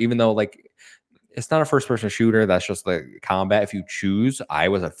here, even though like it's not a first person shooter. That's just the combat. If you choose, I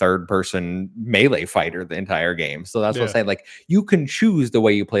was a third person melee fighter the entire game. So that's what I'm saying. Like you can choose the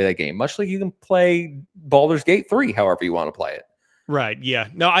way you play that game, much like you can play Baldur's Gate 3, however you want to play it. Right. Yeah.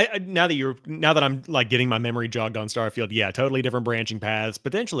 No, now that I'm like getting my memory jogged on Starfield, yeah, totally different branching paths,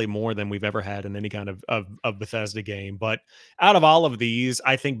 potentially more than we've ever had in any kind of Bethesda game. But out of all of these,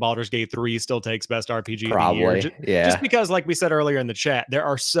 I think Baldur's Gate 3 still takes best RPG of the year. Just because, like we said earlier in the chat, there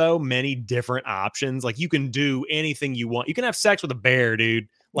are so many different options. Like you can do anything you want. You can have sex with a bear, dude.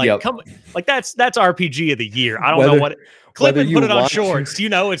 Like like that's RPG of the year. I don't know what clip and put it on shorts. You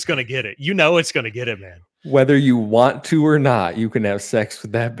know it's gonna get it. You know it's gonna get it, man. Whether you want to or not, you can have sex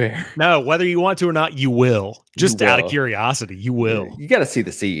with that bear. No, whether you want to or not, you will. Just out of curiosity, you will. You got to see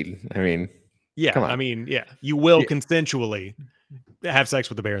the seed. I mean, yeah, come on. I mean, yeah, you will consensually have sex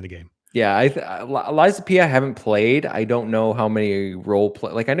with the bear in the game. Yeah, Lies of P I haven't played. I don't know how many role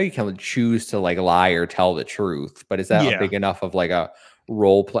play. Like I know you can choose to like lie or tell the truth, but is that big enough of like a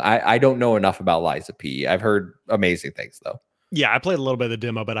role play? I don't know enough about Lies of P. I've heard amazing things though. Yeah, I played a little bit of the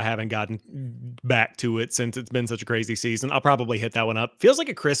demo, but I haven't gotten back to it since it's been such a crazy season. I'll probably hit that one up. Feels like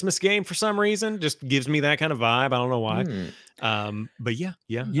a Christmas game for some reason. Just gives me that kind of vibe. I don't know why. But yeah.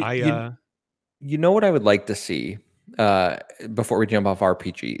 You know what I would like to see before we jump off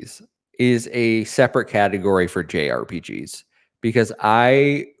RPGs is a separate category for JRPGs, because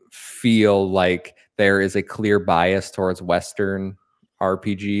I feel like there is a clear bias towards Western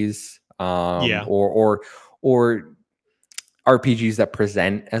RPGs, or RPGs that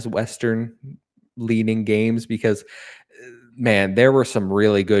present as Western leaning games, because man, there were some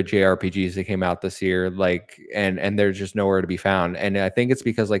really good JRPGs that came out this year, like, and they're just nowhere to be found. And I think it's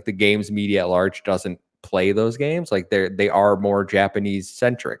because like the games media at large doesn't play those games. Like they are more Japanese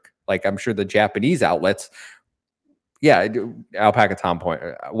centric. Like I'm sure the Japanese outlets, Alpaca Tom point,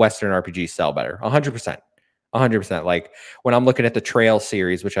 Western RPGs sell better, 100%. 100%. Like when I'm looking at the Trail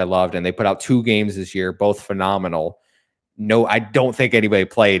series, which I loved, and they put out 2 games this year, both phenomenal. No, I don't think anybody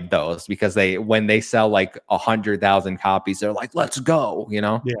played those, because when they sell like 100,000 copies, they're like, let's go, you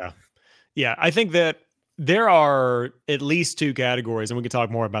know? Yeah. I think that there are at least two categories, and we can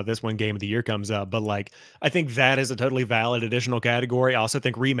talk more about this when Game of the Year comes up. But like, I think that is a totally valid additional category. I also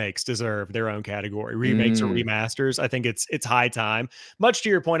think remakes deserve their own category. Remakes or Mm. remasters. I think it's high time. Much to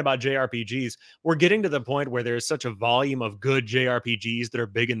your point about JRPGs, we're getting to the point where there's such a volume of good JRPGs that are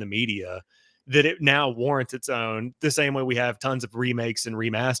big in the media that it now warrants its own. The same way we have tons of remakes and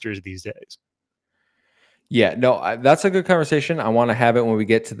remasters these days. Yeah, no, that's a good conversation. I want to have it when we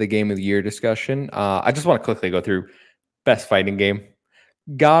get to the Game of the Year discussion. I just want to quickly go through best fighting game.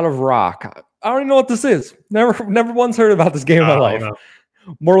 God of Rock. I don't even know what this is. Never once heard about this game in my Oh life. no.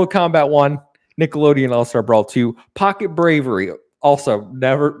 Mortal Kombat 1, Nickelodeon All-Star Brawl 2, Pocket Bravery. Also,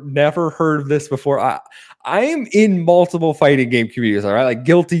 never heard of this before. I am in multiple fighting game communities, all right? Like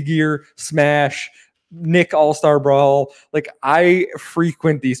Guilty Gear, Smash, Nick All-Star Brawl. Like I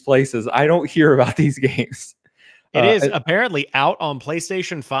frequent these places. I don't hear about these games. It is Uh, apparently out on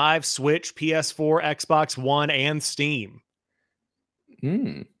PlayStation 5, Switch, PS4, Xbox One, and Steam.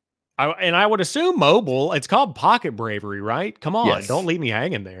 hmm, And I would assume mobile. It's called Pocket Bravery, right? Come on, don't yes. leave me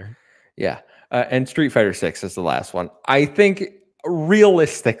hanging there. Yeah. And Street Fighter 6 is the last one. I think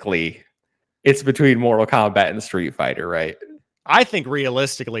realistically, it's between Mortal Kombat and Street Fighter, right? I think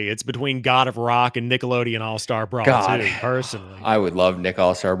realistically, it's between God of Rock and Nickelodeon All Star Brawl God, 2, personally. I would love Nick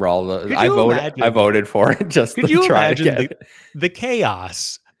All-Star Brawl. Could you I imagine? voted for it just Could to you try to imagine get it. the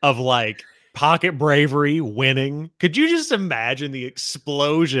chaos of like Pocket Bravery winning? Could you just imagine the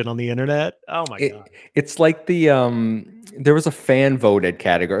explosion on the internet? Oh my god. It's like there was a fan voted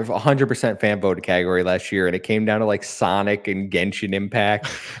category, 100% fan voted category last year, and it came down to like Sonic and Genshin Impact,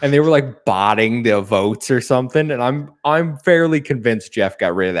 and they were like botting the votes or something. And I'm fairly convinced Jeff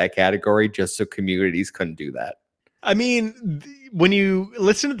got rid of that category just so communities couldn't do that. I mean, when you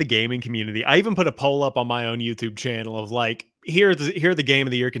listen to the gaming community, I even put a poll up on my own YouTube channel of like, here are the game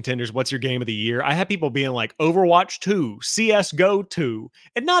of the year contenders. What's your game of the year? I had people being like Overwatch 2, CS:GO 2.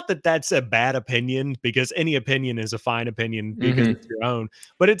 And not that that's a bad opinion, because any opinion is a fine opinion because Mm-hmm. it's your own.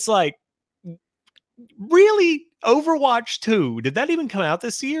 But it's like, really? Overwatch 2? Did that even come out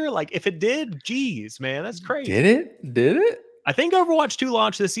this year? Like, if it did, geez, man, that's Did crazy. it? Did it? I think Overwatch 2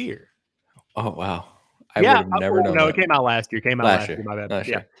 launched this year. Oh wow. I would Yeah. have never Oh, known no, it that. came out last year. Last year. My bad. Last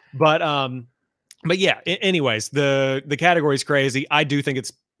Yeah. year. But yeah, anyways, the category is crazy. I do think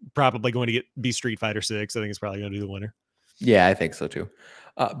it's probably going to be Street Fighter 6. I think it's probably going to be the winner. Yeah, I think so too.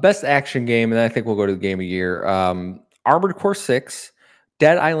 Best action game, and then I think we'll go to the game of the year. Armored Core 6,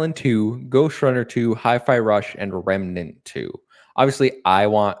 Dead Island 2, Ghost Runner 2, Hi-Fi Rush, and Remnant 2. Obviously, I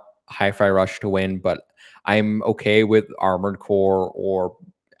want Hi-Fi Rush to win, but I'm okay with Armored Core, or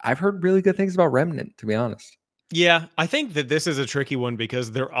I've heard really good things about Remnant, to be honest. Yeah, I think that this is a tricky one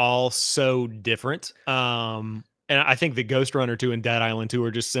because they're all so different. And I think that Ghost Runner 2 and Dead Island 2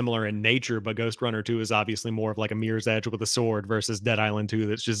 are just similar in nature, but Ghost Runner 2 is obviously more of like a Mirror's Edge with a sword versus Dead Island 2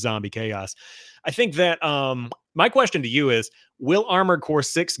 that's just zombie chaos. I think that my question to you is, will Armored Core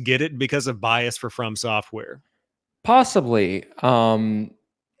 6 get it because of bias for From Software? Possibly.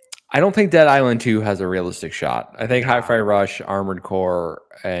 I don't think Dead Island 2 has a realistic shot. I think Nah. Hi-Fi Rush, Armored Core,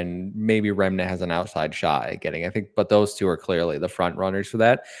 and maybe Remnant has an outside shot at getting. I think, but those two are clearly the front runners for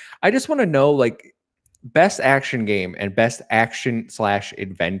that. I just want to know, like, best action game and best action /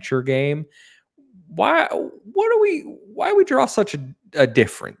 adventure game. Why we draw such a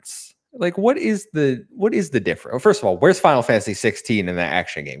difference? Like, what is the difference? Well, first of all, where's Final Fantasy 16 in the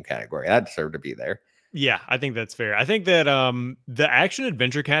action game category? That deserved to be there. Yeah, I think that's fair. I think that the action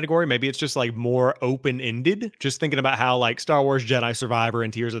adventure category, maybe it's just like more open-ended. Just thinking about how like Star Wars Jedi Survivor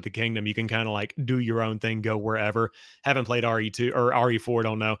and Tears of the Kingdom, you can kind of like do your own thing, go wherever. Haven't played RE2 or RE4,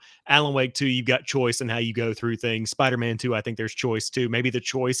 don't know. Alan Wake 2, you've got choice in how you go through things. Spider-Man 2, I think there's choice too. Maybe the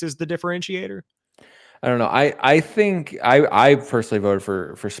choice is the differentiator. I don't know. I think I personally voted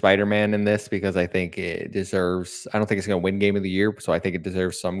for Spider-Man in this because I think it deserves. I don't think it's going to win Game of the Year, so I think it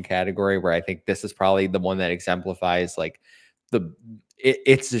deserves some category where I think this is probably the one that exemplifies like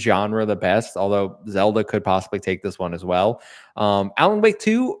its genre the best. Although Zelda could possibly take this one as well. Alan Wake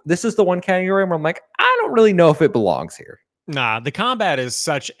 2. This is the one category where I'm like, I don't really know if it belongs here. Nah, the combat is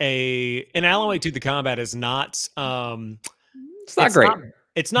such a in Alan Wake 2, the combat is not It's not great.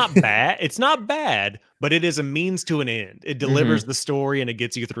 It's not bad. It's not bad, but it is a means to an end. It delivers the story and it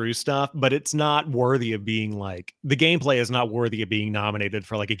gets you through stuff, but it's not worthy of being like the gameplay is not worthy of being nominated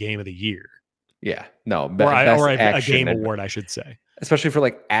for like a game of the year. Yeah, no, Or best a game action, award, I should say. especially for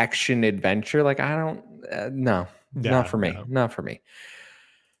like action adventure. Like I don't, no, not for me, No. not for me.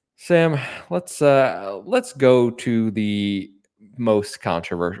 Sam, let's go to the most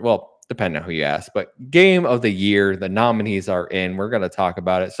controversial. Well, depending on who you ask, but game of the year. The nominees are in. We're going to talk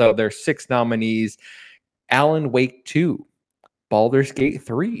about it. So there's 6 nominees. Alan Wake 2, Baldur's Gate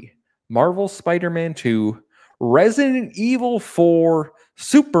 3, Marvel Spider-Man 2, Resident Evil 4,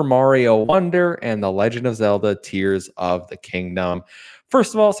 Super Mario Wonder, and The Legend of Zelda Tears of the Kingdom.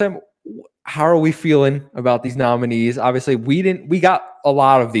 First of all, Sam, how are we feeling about these nominees? Obviously, we got a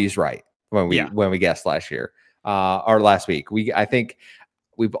lot of these right when Yeah. we guessed last year, or last week. I think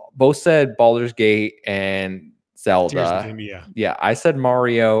we both said Baldur's Gate and Tears of the Zelda. Kingdom, yeah. Yeah, I said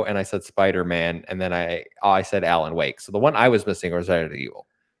Mario and I said Spider-Man, and then I said Alan Wake. So the one I was missing was Resident Evil.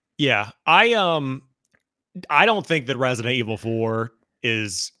 Yeah. I don't think that Resident Evil 4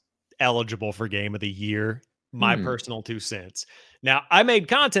 is eligible for Game of the Year. My Hmm. personal 2 cents. Now, I made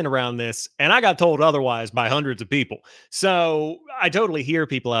content around this and I got told otherwise by hundreds of people. So I totally hear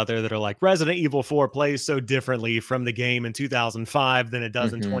people out there that are like, Resident Evil 4 plays so differently from the game in 2005 than it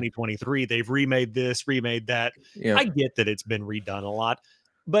does in Mm-hmm. 2023. They've remade this, remade that. Yeah. I get that it's been redone a lot,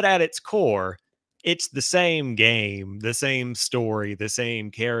 but at its core, it's the same game, the same story, the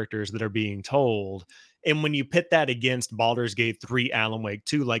same characters that are being told. And when you pit that against Baldur's Gate 3, Alan Wake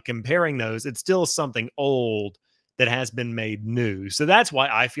 2, like comparing those, it's still something old that has been made new. So that's why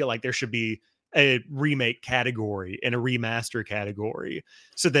I feel like there should be a remake category and a remaster category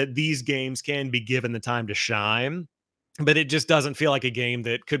so that these games can be given the time to shine. But it just doesn't feel like a game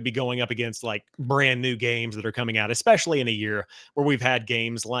that could be going up against like brand new games that are coming out, especially in a year where we've had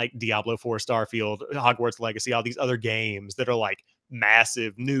games like Diablo 4, Starfield, Hogwarts Legacy, all these other games that are like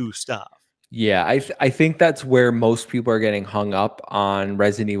massive new stuff. Yeah, I think that's where most people are getting hung up on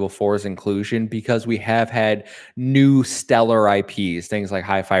Resident Evil 4's inclusion, because we have had new stellar IPs, things like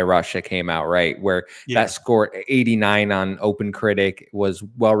Hi-Fi Rush that came out, right? Where Yeah. that scored 89 on Open Critic, was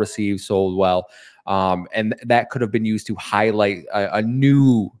well received, sold well. And that could have been used to highlight a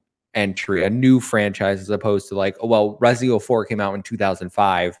new entry, a new franchise, as opposed to like, oh, well, Resident Evil 4 came out in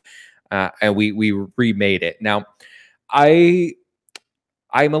 2005, and we remade it. Now, I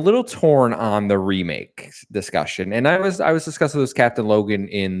I'm a little torn on the remake discussion, and I was discussing with Captain Logan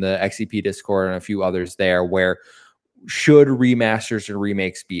in the XCP Discord and a few others there, where should remasters and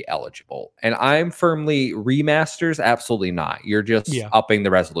remakes be eligible? And I'm firmly remasters, absolutely not. You're just Yeah. upping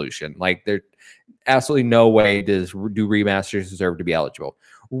the resolution. Like, there absolutely no way do remasters deserve to be eligible.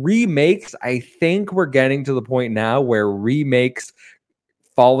 Remakes, I think we're getting to the point now where remakes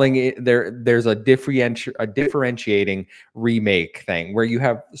falling there's a differentiating remake thing, where you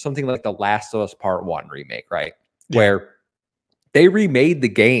have something like The Last of Us Part 1 remake, right? Yeah. Where they remade the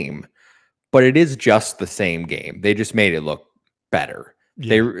game, but it is just the same game. They just made it look better.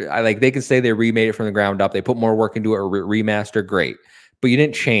 Yeah. They can say they remade it from the ground up. They put more work into it, or remaster, great. But you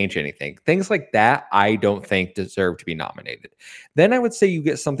didn't change anything. Things like that, I don't think deserve to be nominated. Then I would say you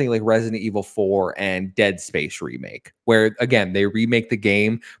get something like Resident Evil 4 and Dead Space remake, where again, they remake the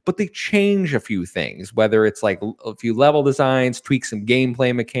game, but they change a few things, whether it's like a few level designs, tweak some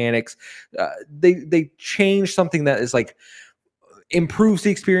gameplay mechanics. They change something that is like improves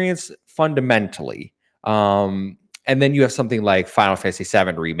the experience fundamentally. And then you have something like Final Fantasy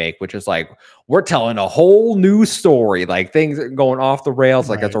VII remake, which is like, we're telling a whole new story, like things are going off the rails,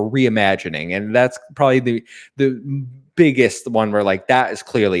 like that's a Right. reimagining, and that's probably the biggest one where like that is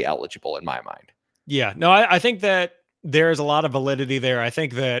clearly eligible in my mind. Yeah. No, I think that there's a lot of validity there. I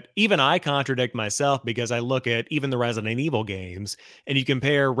think that even I contradict myself because I look at even the Resident Evil games and you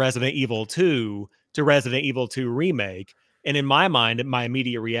compare Resident Evil 2 to Resident Evil 2 Remake. And in my mind, my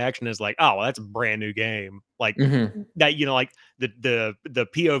immediate reaction is like, oh, well, that's a brand new game. Like Mm-hmm. that, like the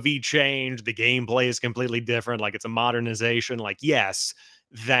POV change, the gameplay is completely different. Like it's a modernization. Like, yes,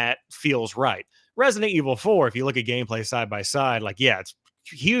 that feels right. Resident Evil 4, if you look at gameplay side by side, like, yeah, it's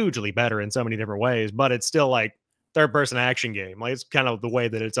hugely better in so many different ways, but it's still like third person action game. Like it's kind of the way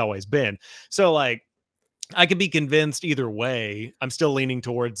that it's always been. So like I could be convinced either way. I'm still leaning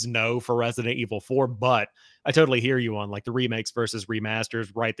towards no for Resident Evil 4, but I totally hear you on like the remakes versus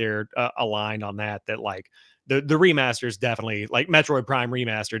remasters right there, aligned on that. That like the remasters definitely, like Metroid Prime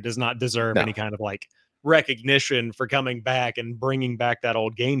Remaster does not deserve No. any kind of like recognition for coming back and bringing back that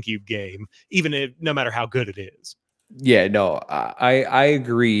old GameCube game, even if no matter how good it is. Yeah, no, I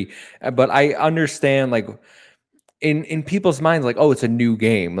agree, but I understand, like, in people's minds, like, oh, it's a new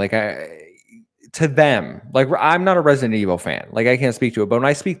game. Like, to them, like, I'm not a Resident Evil fan. Like, I can't speak to it. But when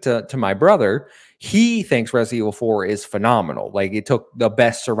I speak to my brother, he thinks Resident Evil 4 is phenomenal. Like, it took the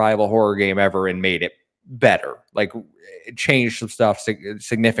best survival horror game ever and made it better. Like, it changed some stuff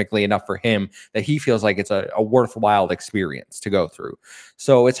significantly enough for him that he feels like it's a worthwhile experience to go through.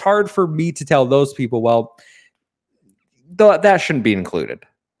 So it's hard for me to tell those people, well, that shouldn't be included,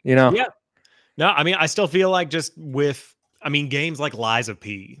 you know? Yeah. No, I mean, I still feel like just with I mean, games like Lies of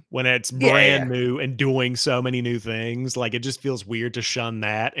P, when it's Yeah, brand yeah. new and doing so many new things, like it just feels weird to shun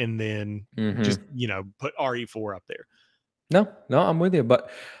that and then Hmm. just, put RE4 up there. No, no, I'm with you. But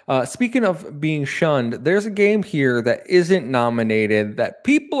speaking of being shunned, there's a game here that isn't nominated that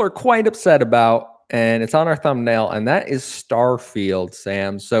people are quite upset about, and it's on our thumbnail, and that is Starfield,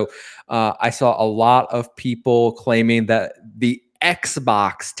 Sam. So I saw a lot of people claiming that the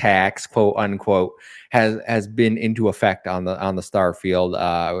Xbox tax, quote unquote, has been into effect on the Starfield.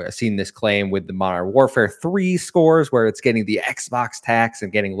 I've seen this claim with the Modern Warfare 3 scores, where it's getting the Xbox tax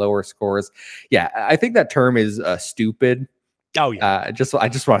and getting lower scores. Yeah, I think that term is stupid. Oh yeah. I just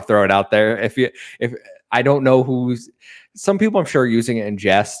want to throw it out there. If I don't know who's some people I'm sure are using it in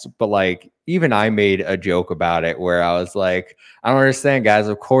jest, but like even I made a joke about it where I was like, I don't understand, guys.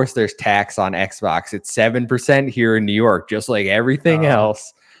 Of course, there's tax on Xbox. It's 7% here in New York, just like everything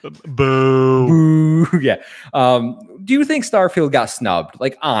else. Boo. Boo. Yeah. Do you think Starfield got snubbed?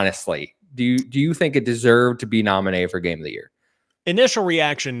 Like honestly, do you think it deserved to be nominated for Game of the Year? Initial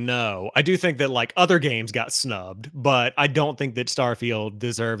reaction, no. I do think that like other games got snubbed, but I don't think that Starfield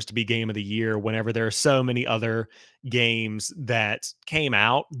deserves to be game of the year whenever there are so many other games that came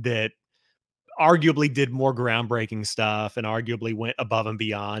out that arguably did more groundbreaking stuff and arguably went above and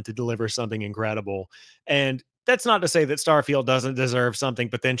beyond to deliver something incredible. And that's not to say that Starfield doesn't deserve something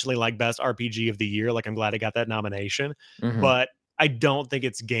potentially like best RPG of the year. Like I'm glad it got that nomination, Hmm. but I don't think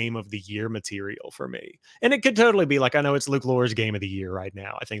it's game of the year material for me. And it could totally be like I know it's Luke Lore's game of the year right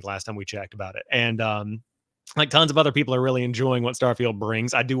now. I think last time we checked about it. And like tons of other people are really enjoying what Starfield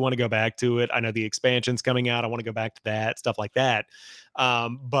brings. I do want to go back to it. I know the expansion's coming out. I want to go back to that, stuff like that.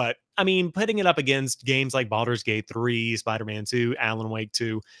 But I mean, putting it up against games like Baldur's Gate 3, Spider-Man 2, Alan Wake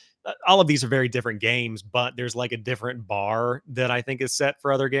 2, all of these are very different games, but there's like a different bar that I think is set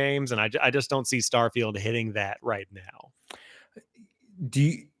for other games. And I just don't see Starfield hitting that right now. Do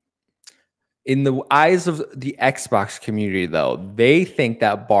you, in the eyes of the Xbox community, though, they think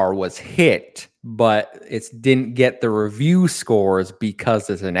that bar was hit, but it didn't get the review scores because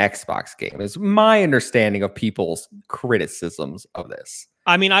it's an Xbox game. Is my understanding of people's criticisms of this.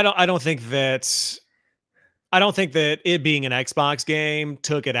 I mean, I don't think that it being an Xbox game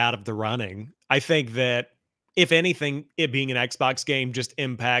took it out of the running. I think that if anything, it being an Xbox game just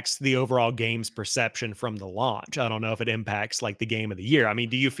impacts the overall game's perception from the launch. I don't know if it impacts like the game of the year. I mean,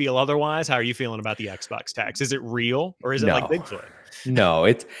 do you feel otherwise? How are you feeling about the Xbox tax? Is it real or is it like No, Bigfoot? no,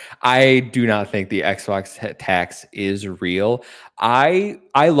 it's. I do not think the Xbox tax is real. I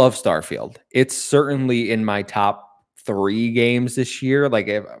love Starfield. It's certainly in my top 3 games this year. Like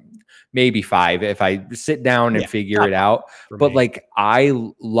if, maybe 5 if I sit down and Yeah, figure top it five out. for But me. like I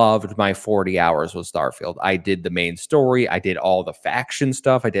loved my 40 hours with Starfield. I did the main story. I did all the faction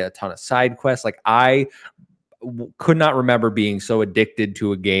stuff. I did a ton of side quests. Like I could not remember being so addicted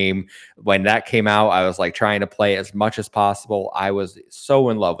to a game when that came out. I was like trying to play as much as possible. I was so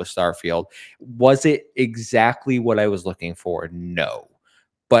in love with Starfield. Was it exactly what I was looking for? No.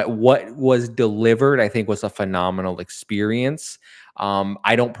 But what was delivered, I think, was a phenomenal experience.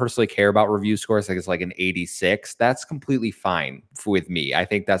 I don't personally care about review scores. I think it's like an 86. That's completely fine with me. I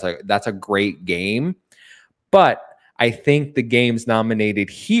think that's a great game. But I think the games nominated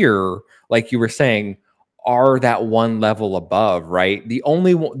here, like you were saying, are that one level above, right? The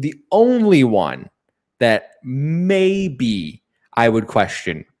only one that maybe I would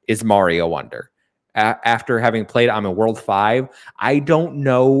question is Mario Wonder. After having played, I'm in World 5. I don't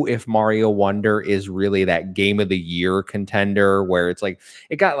know if Mario Wonder is really that game of the year contender where it's like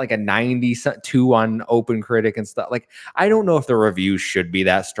it got like a 92 on Open Critic and stuff. Like I don't know if the reviews should be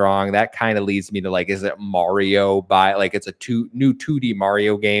that strong. That kind of leads me to like, is it Mario by like it's a new 2D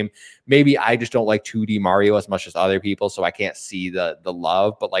Mario game? Maybe I just don't like 2D Mario as much as other people, so I can't see the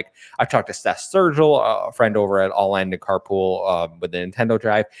love. But like I've talked to Seth Sturgill, a friend over at All End and Carpool with the Nintendo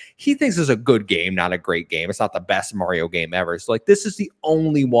Drive. He thinks it's a good game, not a great game. It's not the best Mario game ever. So like this is the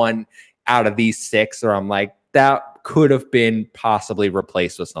only one out of these 6 where I'm like, that could have been possibly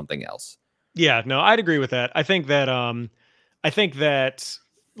replaced with something else. Yeah, no, I'd agree with that. I think that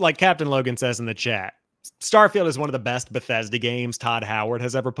like Captain Logan says in the chat, Starfield is one of the best Bethesda games Todd Howard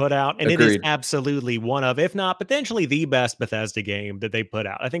has ever put out, and it is Agreed. absolutely one of, if not potentially the best Bethesda game that they put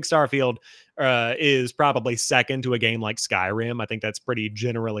out. I think Starfield is probably second to a game like Skyrim. I think that's pretty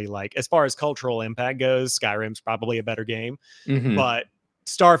generally like, as far as cultural impact goes, Skyrim's probably a better game, Hmm. but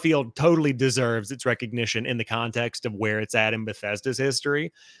Starfield totally deserves its recognition in the context of where it's at in Bethesda's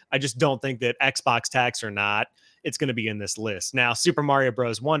history. I just don't think that Xbox tax or not, it's going to be in this list. Now, Super Mario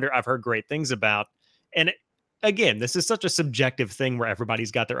Bros. Wonder, I've heard great things about. And again, this is such a subjective thing where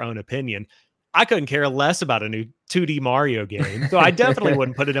everybody's got their own opinion. I couldn't care less about a new 2D Mario game. So I definitely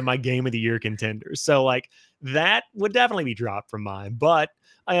wouldn't put it in my game of the year contenders. So like that would definitely be dropped from mine. But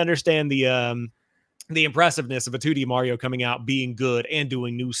I understand the impressiveness of a 2D Mario coming out, being good and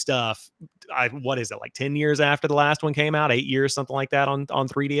doing new stuff. What is it, like 10 years after the last one came out, 8 years, something like that on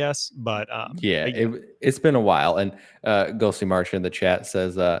 3DS. Yeah, But yeah. it's been a while. And Ghostly March in the chat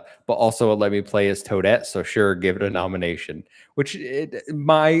says, but also let me play as Toadette. So sure, give it a nomination.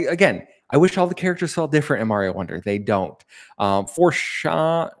 Again, I wish all the characters felt different in Mario Wonder. They don't. For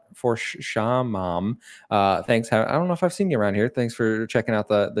Mom, thanks. I don't know if I've seen you around here. Thanks for checking out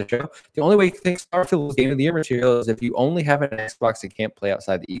the show. The only way you think Starfield was Game of the Year material is if you only have an Xbox and can't play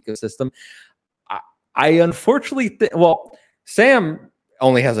outside the ecosystem. I unfortunately well, Sam you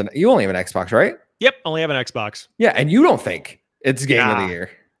only have an Xbox, right? Yep, only have an Xbox. Yeah, and you don't think it's Game of the Nah.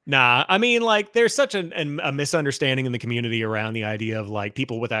 Year. Nah, I mean, like, there's such a misunderstanding in the community around the idea of like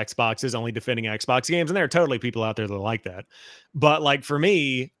people with Xboxes only defending Xbox games, and there are totally people out there that are like that. But like for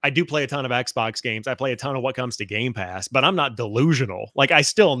me, I do play a ton of Xbox games. I play a ton of what comes to Game Pass, but I'm not delusional. Like, I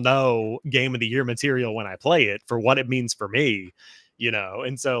still know Game of the Year material when I play it for what it means for me,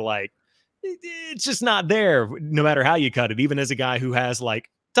 And so like, it's just not there, no matter how you cut it. Even as a guy who has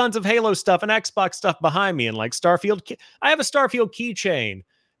like tons of Halo stuff and Xbox stuff behind me, and like Starfield, I have a Starfield keychain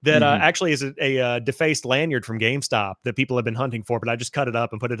that actually is a defaced lanyard from GameStop that people have been hunting for, but I just cut it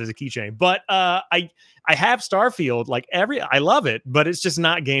up and put it as a keychain. But I have Starfield, like I love it, but it's just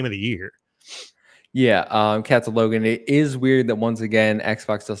not Game of the Year. Yeah, Cats of Logan. It is weird that once again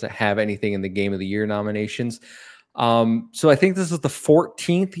Xbox doesn't have anything in the Game of the Year nominations. So I think this is the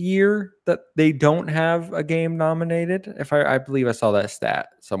 14th year that they don't have a game nominated. If I believe I saw that stat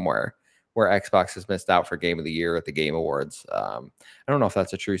somewhere where Xbox has missed out for Game of the Year at the Game Awards. I don't know if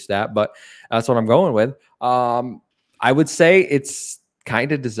that's a true stat, but that's what I'm going with. I would say it's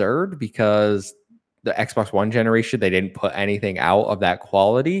kind of deserved because the Xbox One generation, they didn't put anything out of that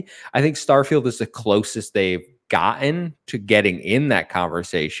quality. I think Starfield is the closest they've gotten to getting in that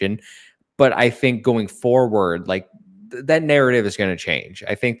conversation. But I think going forward, like that narrative is going to change.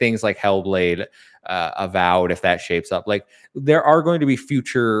 I think things like Hellblade, Avowed, if that shapes up, like there are going to be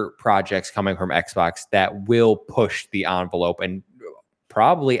future projects coming from Xbox that will push the envelope and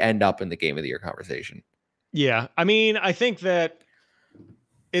probably end up in the Game of the Year conversation. Yeah, I mean, I think that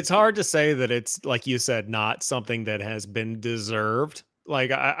it's hard to say that it's, like you said, not something that has been deserved.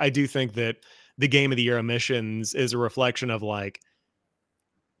 Like, I do think that the Game of the Year emissions is a reflection of like,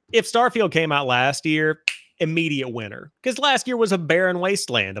 if Starfield came out last year, immediate winner. Because last year was a barren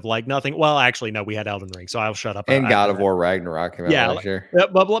wasteland of like nothing. Well, actually, no, we had Elden Ring, so I'll shut up. And God After of that. War Ragnarok came out Yeah, last year.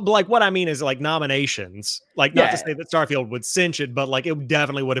 but like what I mean is like nominations. Like, not to Yeah. say that Starfield would cinch it, but like it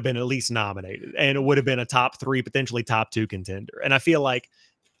definitely would have been at least nominated, and it would have been a top 3, potentially top 2 contender. And I feel like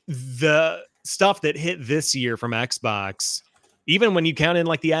the stuff that hit this year from Xbox, even when you count in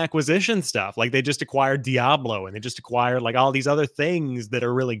like the acquisition stuff, like they just acquired Diablo and they just acquired like all these other things that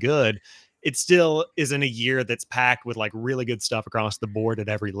are really good. It still isn't a year that's packed with like really good stuff across the board at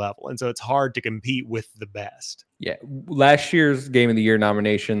every level. And so it's hard to compete with the best. Yeah. Last year's Game of the Year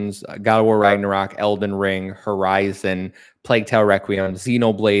nominations, God of War Ragnarok, Elden Ring, Horizon, Plague Tale Requiem,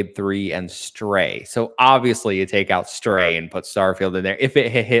 Xenoblade 3, and Stray. So obviously you take out Stray and put Starfield in there if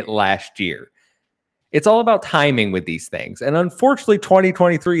it hit last year. It's all about timing with these things. And unfortunately,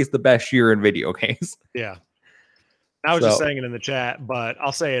 2023 is the best year in video games. Yeah. I was just saying it in the chat, but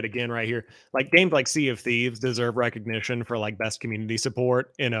I'll say it again right here. Like games like Sea of Thieves deserve recognition for like best community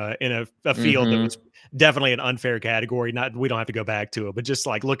support in a field that was definitely an unfair category. Not, we don't have to go back to it, but just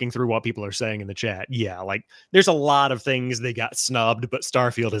like looking through what people are saying in the chat. Yeah, like there's a lot of things they got snubbed, but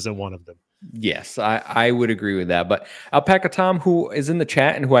Starfield isn't one of them. Yes, I would agree with that. But Alpaca Tom, who is in the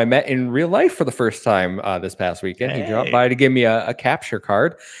chat and who I met in real life for the first time this past weekend, he dropped by to give me a capture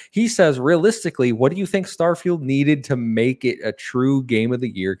card. He says, realistically, what do you think Starfield needed to make it a true Game of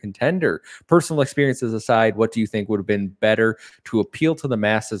the Year contender? Personal experiences aside, what do you think would have been better to appeal to the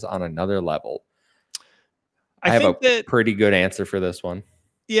masses on another level? I have a pretty good answer for this one.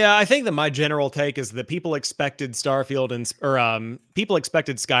 Yeah, I think that my general take is that people expected Starfield people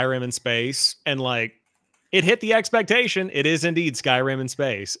expected Skyrim in space, and like it hit the expectation. It is indeed Skyrim in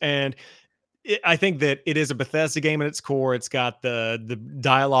space, and I think that it is a Bethesda game at its core. It's got the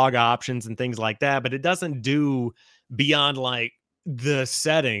dialogue options and things like that, but it doesn't do beyond like the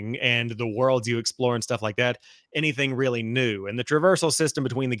setting and the worlds you explore and stuff like that anything really new. And the traversal system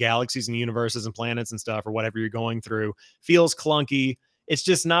between the galaxies and universes and planets and stuff, or whatever you're going through, feels clunky. It's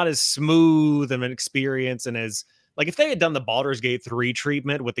just not as smooth of an experience, and as like if they had done the Baldur's Gate 3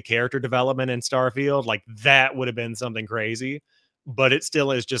 treatment with the character development in Starfield, like that would have been something crazy. but it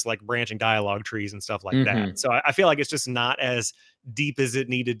still is just like branching dialogue trees and stuff like that. Mm-hmm. So I feel like it's just not as deep as it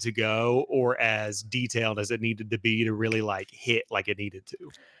needed to go or as detailed as it needed to be to really like hit like it needed to.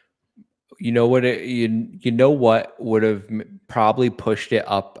 You know what? You know what would have probably pushed it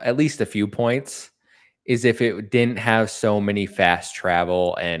up at least a few points is if it didn't have so many fast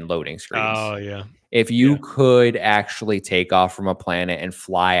travel and loading screens. Oh yeah. If Yeah. you could actually take off from a planet and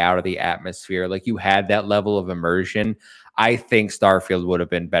fly out of the atmosphere, like you had that level of immersion, I think Starfield would have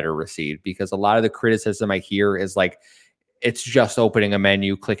been better received, because a lot of the criticism I hear is like, it's just opening a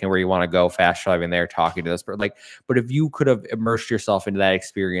menu, clicking where you want to go, fast driving there, talking to this person. Like, but if you could have immersed yourself into that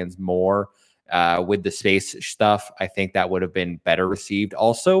experience more with the space stuff, I think that would have been better received.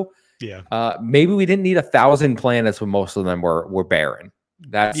 Also, Yeah. maybe we didn't need 1,000 planets when most of them were barren.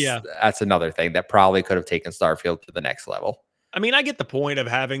 Yeah. That's another thing that probably could have taken Starfield to the next level. I mean, I get the point of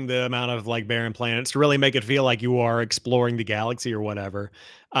having the amount of like barren planets to really make it feel like you are exploring the galaxy or whatever.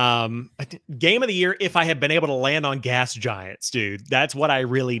 Game of the year, if I had been able to land on gas giants, dude, that's what I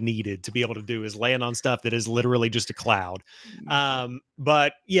really needed to be able to do, is land on stuff that is literally just a cloud.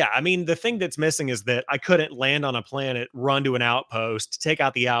 But yeah, I mean, the thing that's missing is that I couldn't land on a planet, run to an outpost, take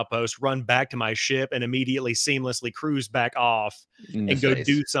out the outpost, run back to my ship, and immediately seamlessly cruise back off In the and go space.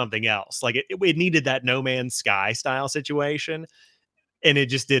 do something else. Like it needed that No Man's Sky style situation, and it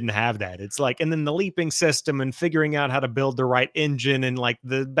just didn't have that. It's like, and then the leaping system and figuring out how to build the right engine and like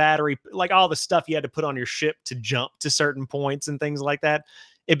the battery, like all the stuff you had to put on your ship to jump to certain points and things like that.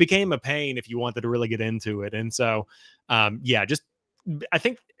 It became a pain if you wanted to really get into it. And so, yeah, just I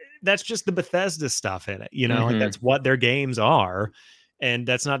think that's just the Bethesda stuff in it. You know, like Hmm. that's what their games are. And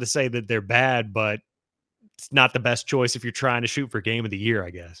that's not to say that they're bad, but it's not the best choice if you're trying to shoot for game of the year, I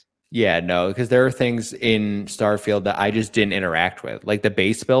guess. Yeah, no, because there are things in Starfield that I just didn't interact with. Like the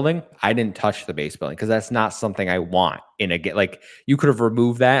base building, I didn't touch the base building because that's not something I want in a game. Like you could have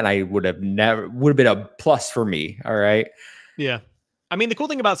removed that and I would have been a plus for me. All right. Yeah. I mean, the cool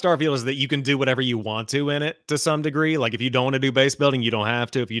thing about Starfield is that you can do whatever you want to in it to some degree. Like, if you don't want to do base building, you don't have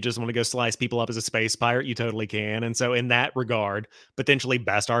to. If you just want to go slice people up as a space pirate, you totally can. And so, in that regard, potentially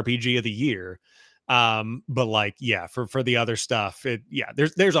best RPG of the year. But like, yeah, for the other stuff,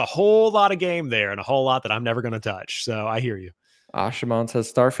 there's a whole lot of game there and a whole lot that I'm never going to touch. So I hear you. Ashaman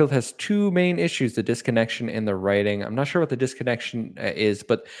says Starfield has two main issues: the disconnection and the writing. I'm not sure what the disconnection is,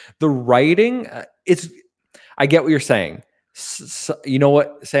 but the writing, it's. I get what you're saying. You know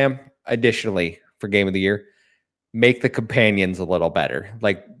what, Sam? Additionally, for Game of the Year, make the companions a little better.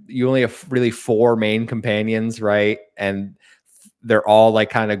 Like you only have really 4 main companions, right? And they're all like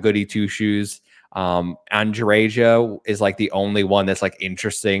kind of goody two shoes. Andreja is like the only one that's like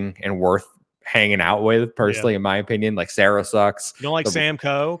interesting and worth hanging out with, Yeah. personally, in my opinion. Like Sarah sucks. You don't like The- Sam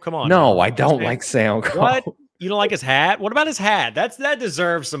Coe? Come on no, now. I don't Sam, like Sam. what? You don't like his hat? What about his hat? That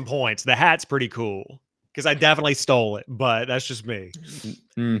deserves some points. The hat's pretty cool because I definitely stole it, but that's just me.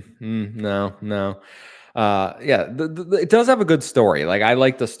 No, no. Yeah, it does have a good story. Like I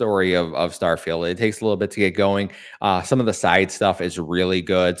like the story of Starfield. It takes a little bit to get going. Some of the side stuff is really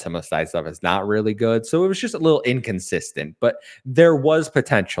good. Some of the side stuff is not really good. So it was just a little inconsistent, but there was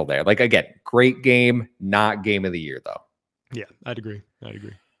potential there. Like again, great game, not game of the year though. Yeah, I'd agree. I'd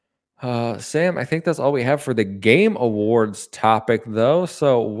agree. Sam, I think that's all we have for the Game Awards topic, though.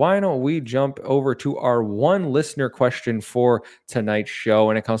 So why don't we jump over to our one listener question for tonight's show?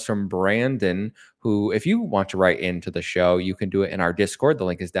 And it comes from Brandon, who, if you want to write into the show, you can do it in our Discord. The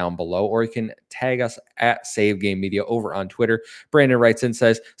link is down below, or you can tag us at Save Game Media over on Twitter. Brandon writes in,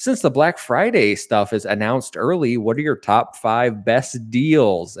 says, since the Black Friday stuff is announced early, what are your top 5 best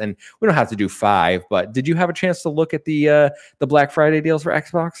deals? And we don't have to do 5, but did you have a chance to look at the Black Friday deals for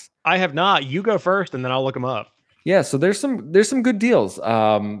Xbox? I have not. You go first, and then I'll look them up. Yeah, so there's some good deals.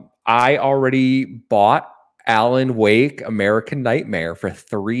 I already bought Alan Wake American Nightmare for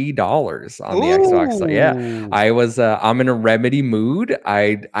 $3 on the Xbox. So yeah, Ooh, I'm in a Remedy mood.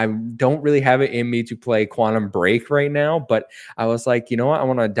 I don't really have it in me to play Quantum Break right now, but I was like, you know what? I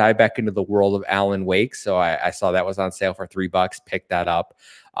want to dive back into the world of Alan Wake. So I saw that was on sale for $3, picked that up.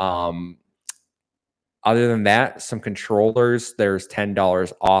 Other than that, some controllers, there's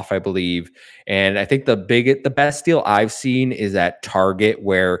 $10 off, I believe. And I think the best deal I've seen is at Target,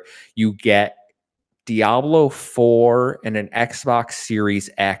 where you get Diablo 4 and an Xbox Series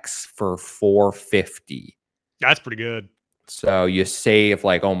X for $450. that's pretty good. So you save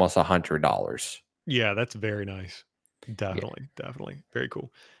like almost $100. Yeah, that's very nice. Yeah. Definitely, definitely. Very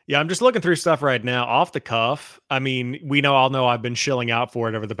cool. Yeah, I'm just looking through stuff right now off the cuff. I mean, all know I've been shilling out for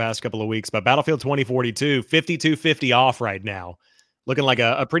it over the past couple of weeks, but Battlefield 2042, 5250 off right now. Looking like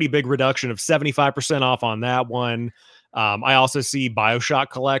a pretty big reduction of 75% off on that one. I also see BioShock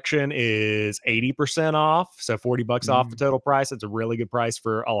Collection is 80% off, so $40 off the total price. It's a really good price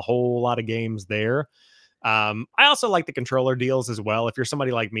for a whole lot of games there. I also like the controller deals as well. If you're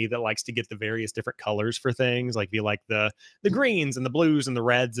somebody like me that likes to get the various different colors for things, like if you like the greens and the blues and the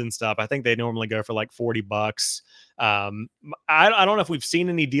reds and stuff, I think they normally go for like $40. I don't know if we've seen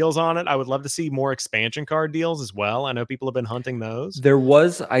any deals on it. I would love to see more expansion card deals as well. I know people have been hunting those.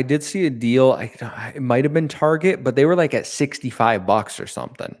 I did see a deal. It might have been Target, but they were like at $65 or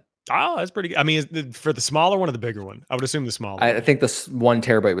something. Oh, that's pretty good. I mean, is for the smaller one or the bigger one? I would assume the smaller I one. think this 1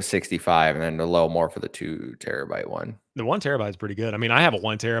 terabyte was 65, and then a little more for the 2 terabyte one. The 1 terabyte is pretty good. I mean, I have a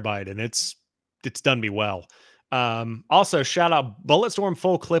 1 terabyte and it's done me well. Also, shout out Bulletstorm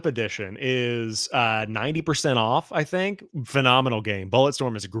Full Clip Edition is 90% off, I think. Phenomenal game.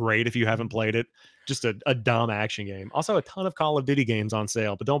 Bulletstorm is great if you haven't played it. Just a dumb action game. Also, a ton of Call of Duty games on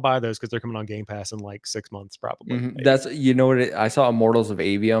sale, but don't buy those because they're coming on Game Pass in like 6 months, probably, maybe. That's you know what I saw. Immortals of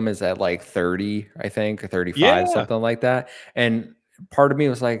Avium is at like 30, I think, or 35, Yeah. something like that. And part of me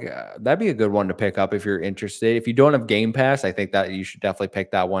was like, that'd be a good one to pick up if you're interested. If you don't have Game Pass, I think that you should definitely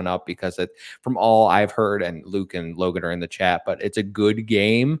pick that one up because from all I've heard, and Luke and Logan are in the chat, but it's a good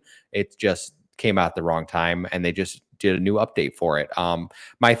game. It just came out at the wrong time, and they just did a new update for it.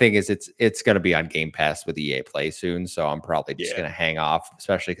 My thing is it's going to be on Game Pass with EA Play soon, so I'm probably just going to hang off,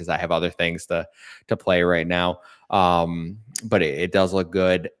 especially because I have other things to play right now. But it does look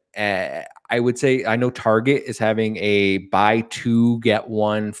good. I would say I know Target is having a buy two get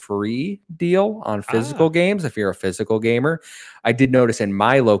one free deal on physical games if you're a physical gamer. I did notice in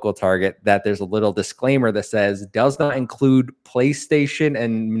my local Target that there's a little disclaimer that says does not include PlayStation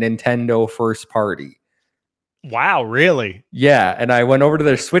and Nintendo first party. Wow, really? Yeah, and I went over to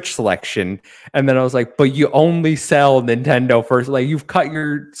their Switch selection, and then I was like, "But you only sell Nintendo first. Like you've cut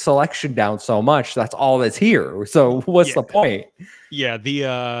your selection down so much. That's all that's here. So what's the point?" Yeah,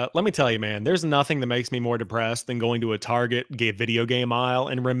 let me tell you, man, there's nothing that makes me more depressed than going to a Target video game aisle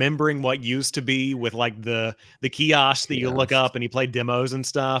and remembering what used to be with like the kiosk that you look Yes. up and you play demos and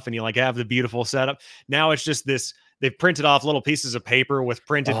stuff and you like have the beautiful setup. Now it's just this they've printed off little pieces of paper with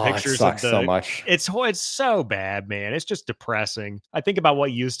printed Oh, it pictures of sucks so the much. it's so bad, man. It's just depressing. I think about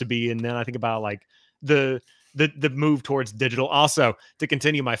what used to be and then I think about like the the move towards digital. Also, to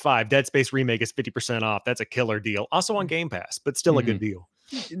continue my 5, Dead Space Remake is 50% off. That's a killer deal. Also on Game Pass, but still a good deal.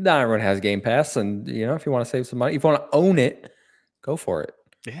 Not everyone has Game Pass, and if you want to save some money, if you want to own it, go for it.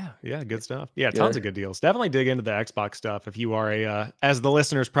 Yeah, good stuff. Yeah, Yeah. tons of good deals. Definitely dig into the Xbox stuff if you are as the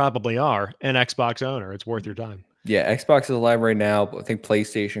listeners probably are, an Xbox owner. It's worth your time. Yeah, Xbox is live right now. But I think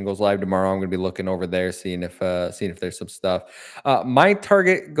PlayStation goes live tomorrow. I'm going to be looking over there, seeing if there's some stuff. My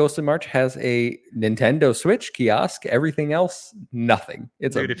Target Ghost in March has a Nintendo Switch kiosk. Everything else, nothing.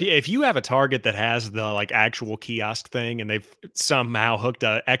 It's Dude, if you have a Target that has the like actual kiosk thing and they've somehow hooked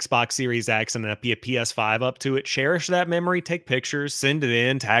a Xbox Series X and a PS5 up to it, cherish that memory, take pictures, send it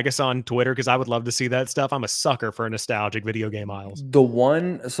in, tag us on Twitter because I would love to see that stuff. I'm a sucker for nostalgic video game aisles.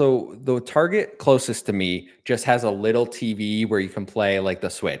 the Target closest to me just has a little TV where you can play like the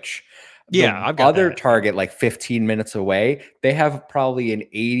Switch. The Yeah, I've got other that. Target, like 15 minutes away, they have probably an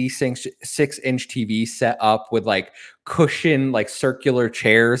 86-inch TV set up with like cushion, like circular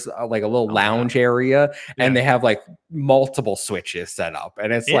chairs, like a little Oh, wow. lounge area, and Yeah. they have like multiple switches set up,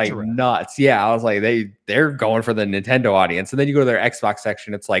 and it's like Interesting. nuts. Yeah, I was like, they're going for the Nintendo audience, and then you go to their Xbox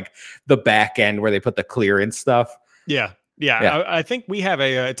section, it's like the back end where they put the clearance stuff. Yeah. Yeah. Yeah. I think we have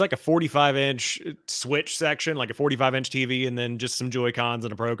it's like a 45-inch Switch section, like a 45-inch TV, and then just some Joy-Cons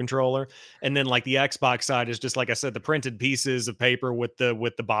and a Pro controller. And then like the Xbox side is just, like I said, the printed pieces of paper with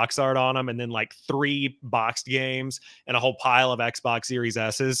the box art on them, and then like 3 boxed games and a whole pile of Xbox Series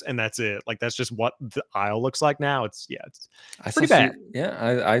S's, and that's it. Like that's just what the aisle looks like now. It's I saw, pretty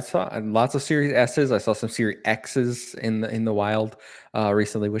bad. I saw lots of Series S's. I saw some Series X's in the wild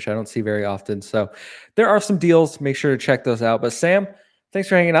recently, which I don't see very often. So there are some deals. Make sure to check those out. But Sam, thanks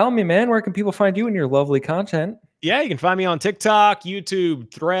for hanging out with me, man. Where can people find you and your lovely content? Yeah, you can find me on TikTok,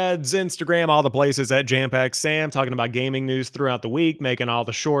 YouTube, Threads, Instagram, all the places at Jampack Sam, talking about gaming news throughout the week, making all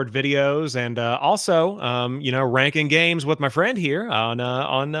the short videos, and also, ranking games with my friend here on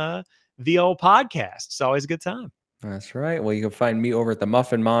the old podcast. It's always a good time. That's right. Well, you can find me over at the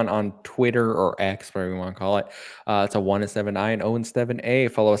Muffin Mon on Twitter or X, whatever you want to call it. It's a 1-7I and 0-7A.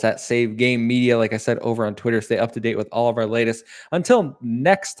 Follow us at Save Game Media, like I said, over on Twitter. Stay up to date with all of our latest. Until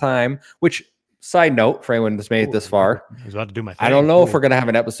next time, which, side note, for anyone that's made it this far, I was about to do my thing. I don't know if we're going to have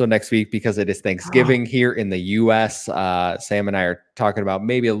an episode next week because it is Thanksgiving here in the U.S. Sam and I are talking about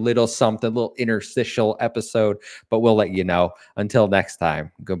maybe a little something, a little interstitial episode, but we'll let you know. Until next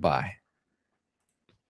time, goodbye.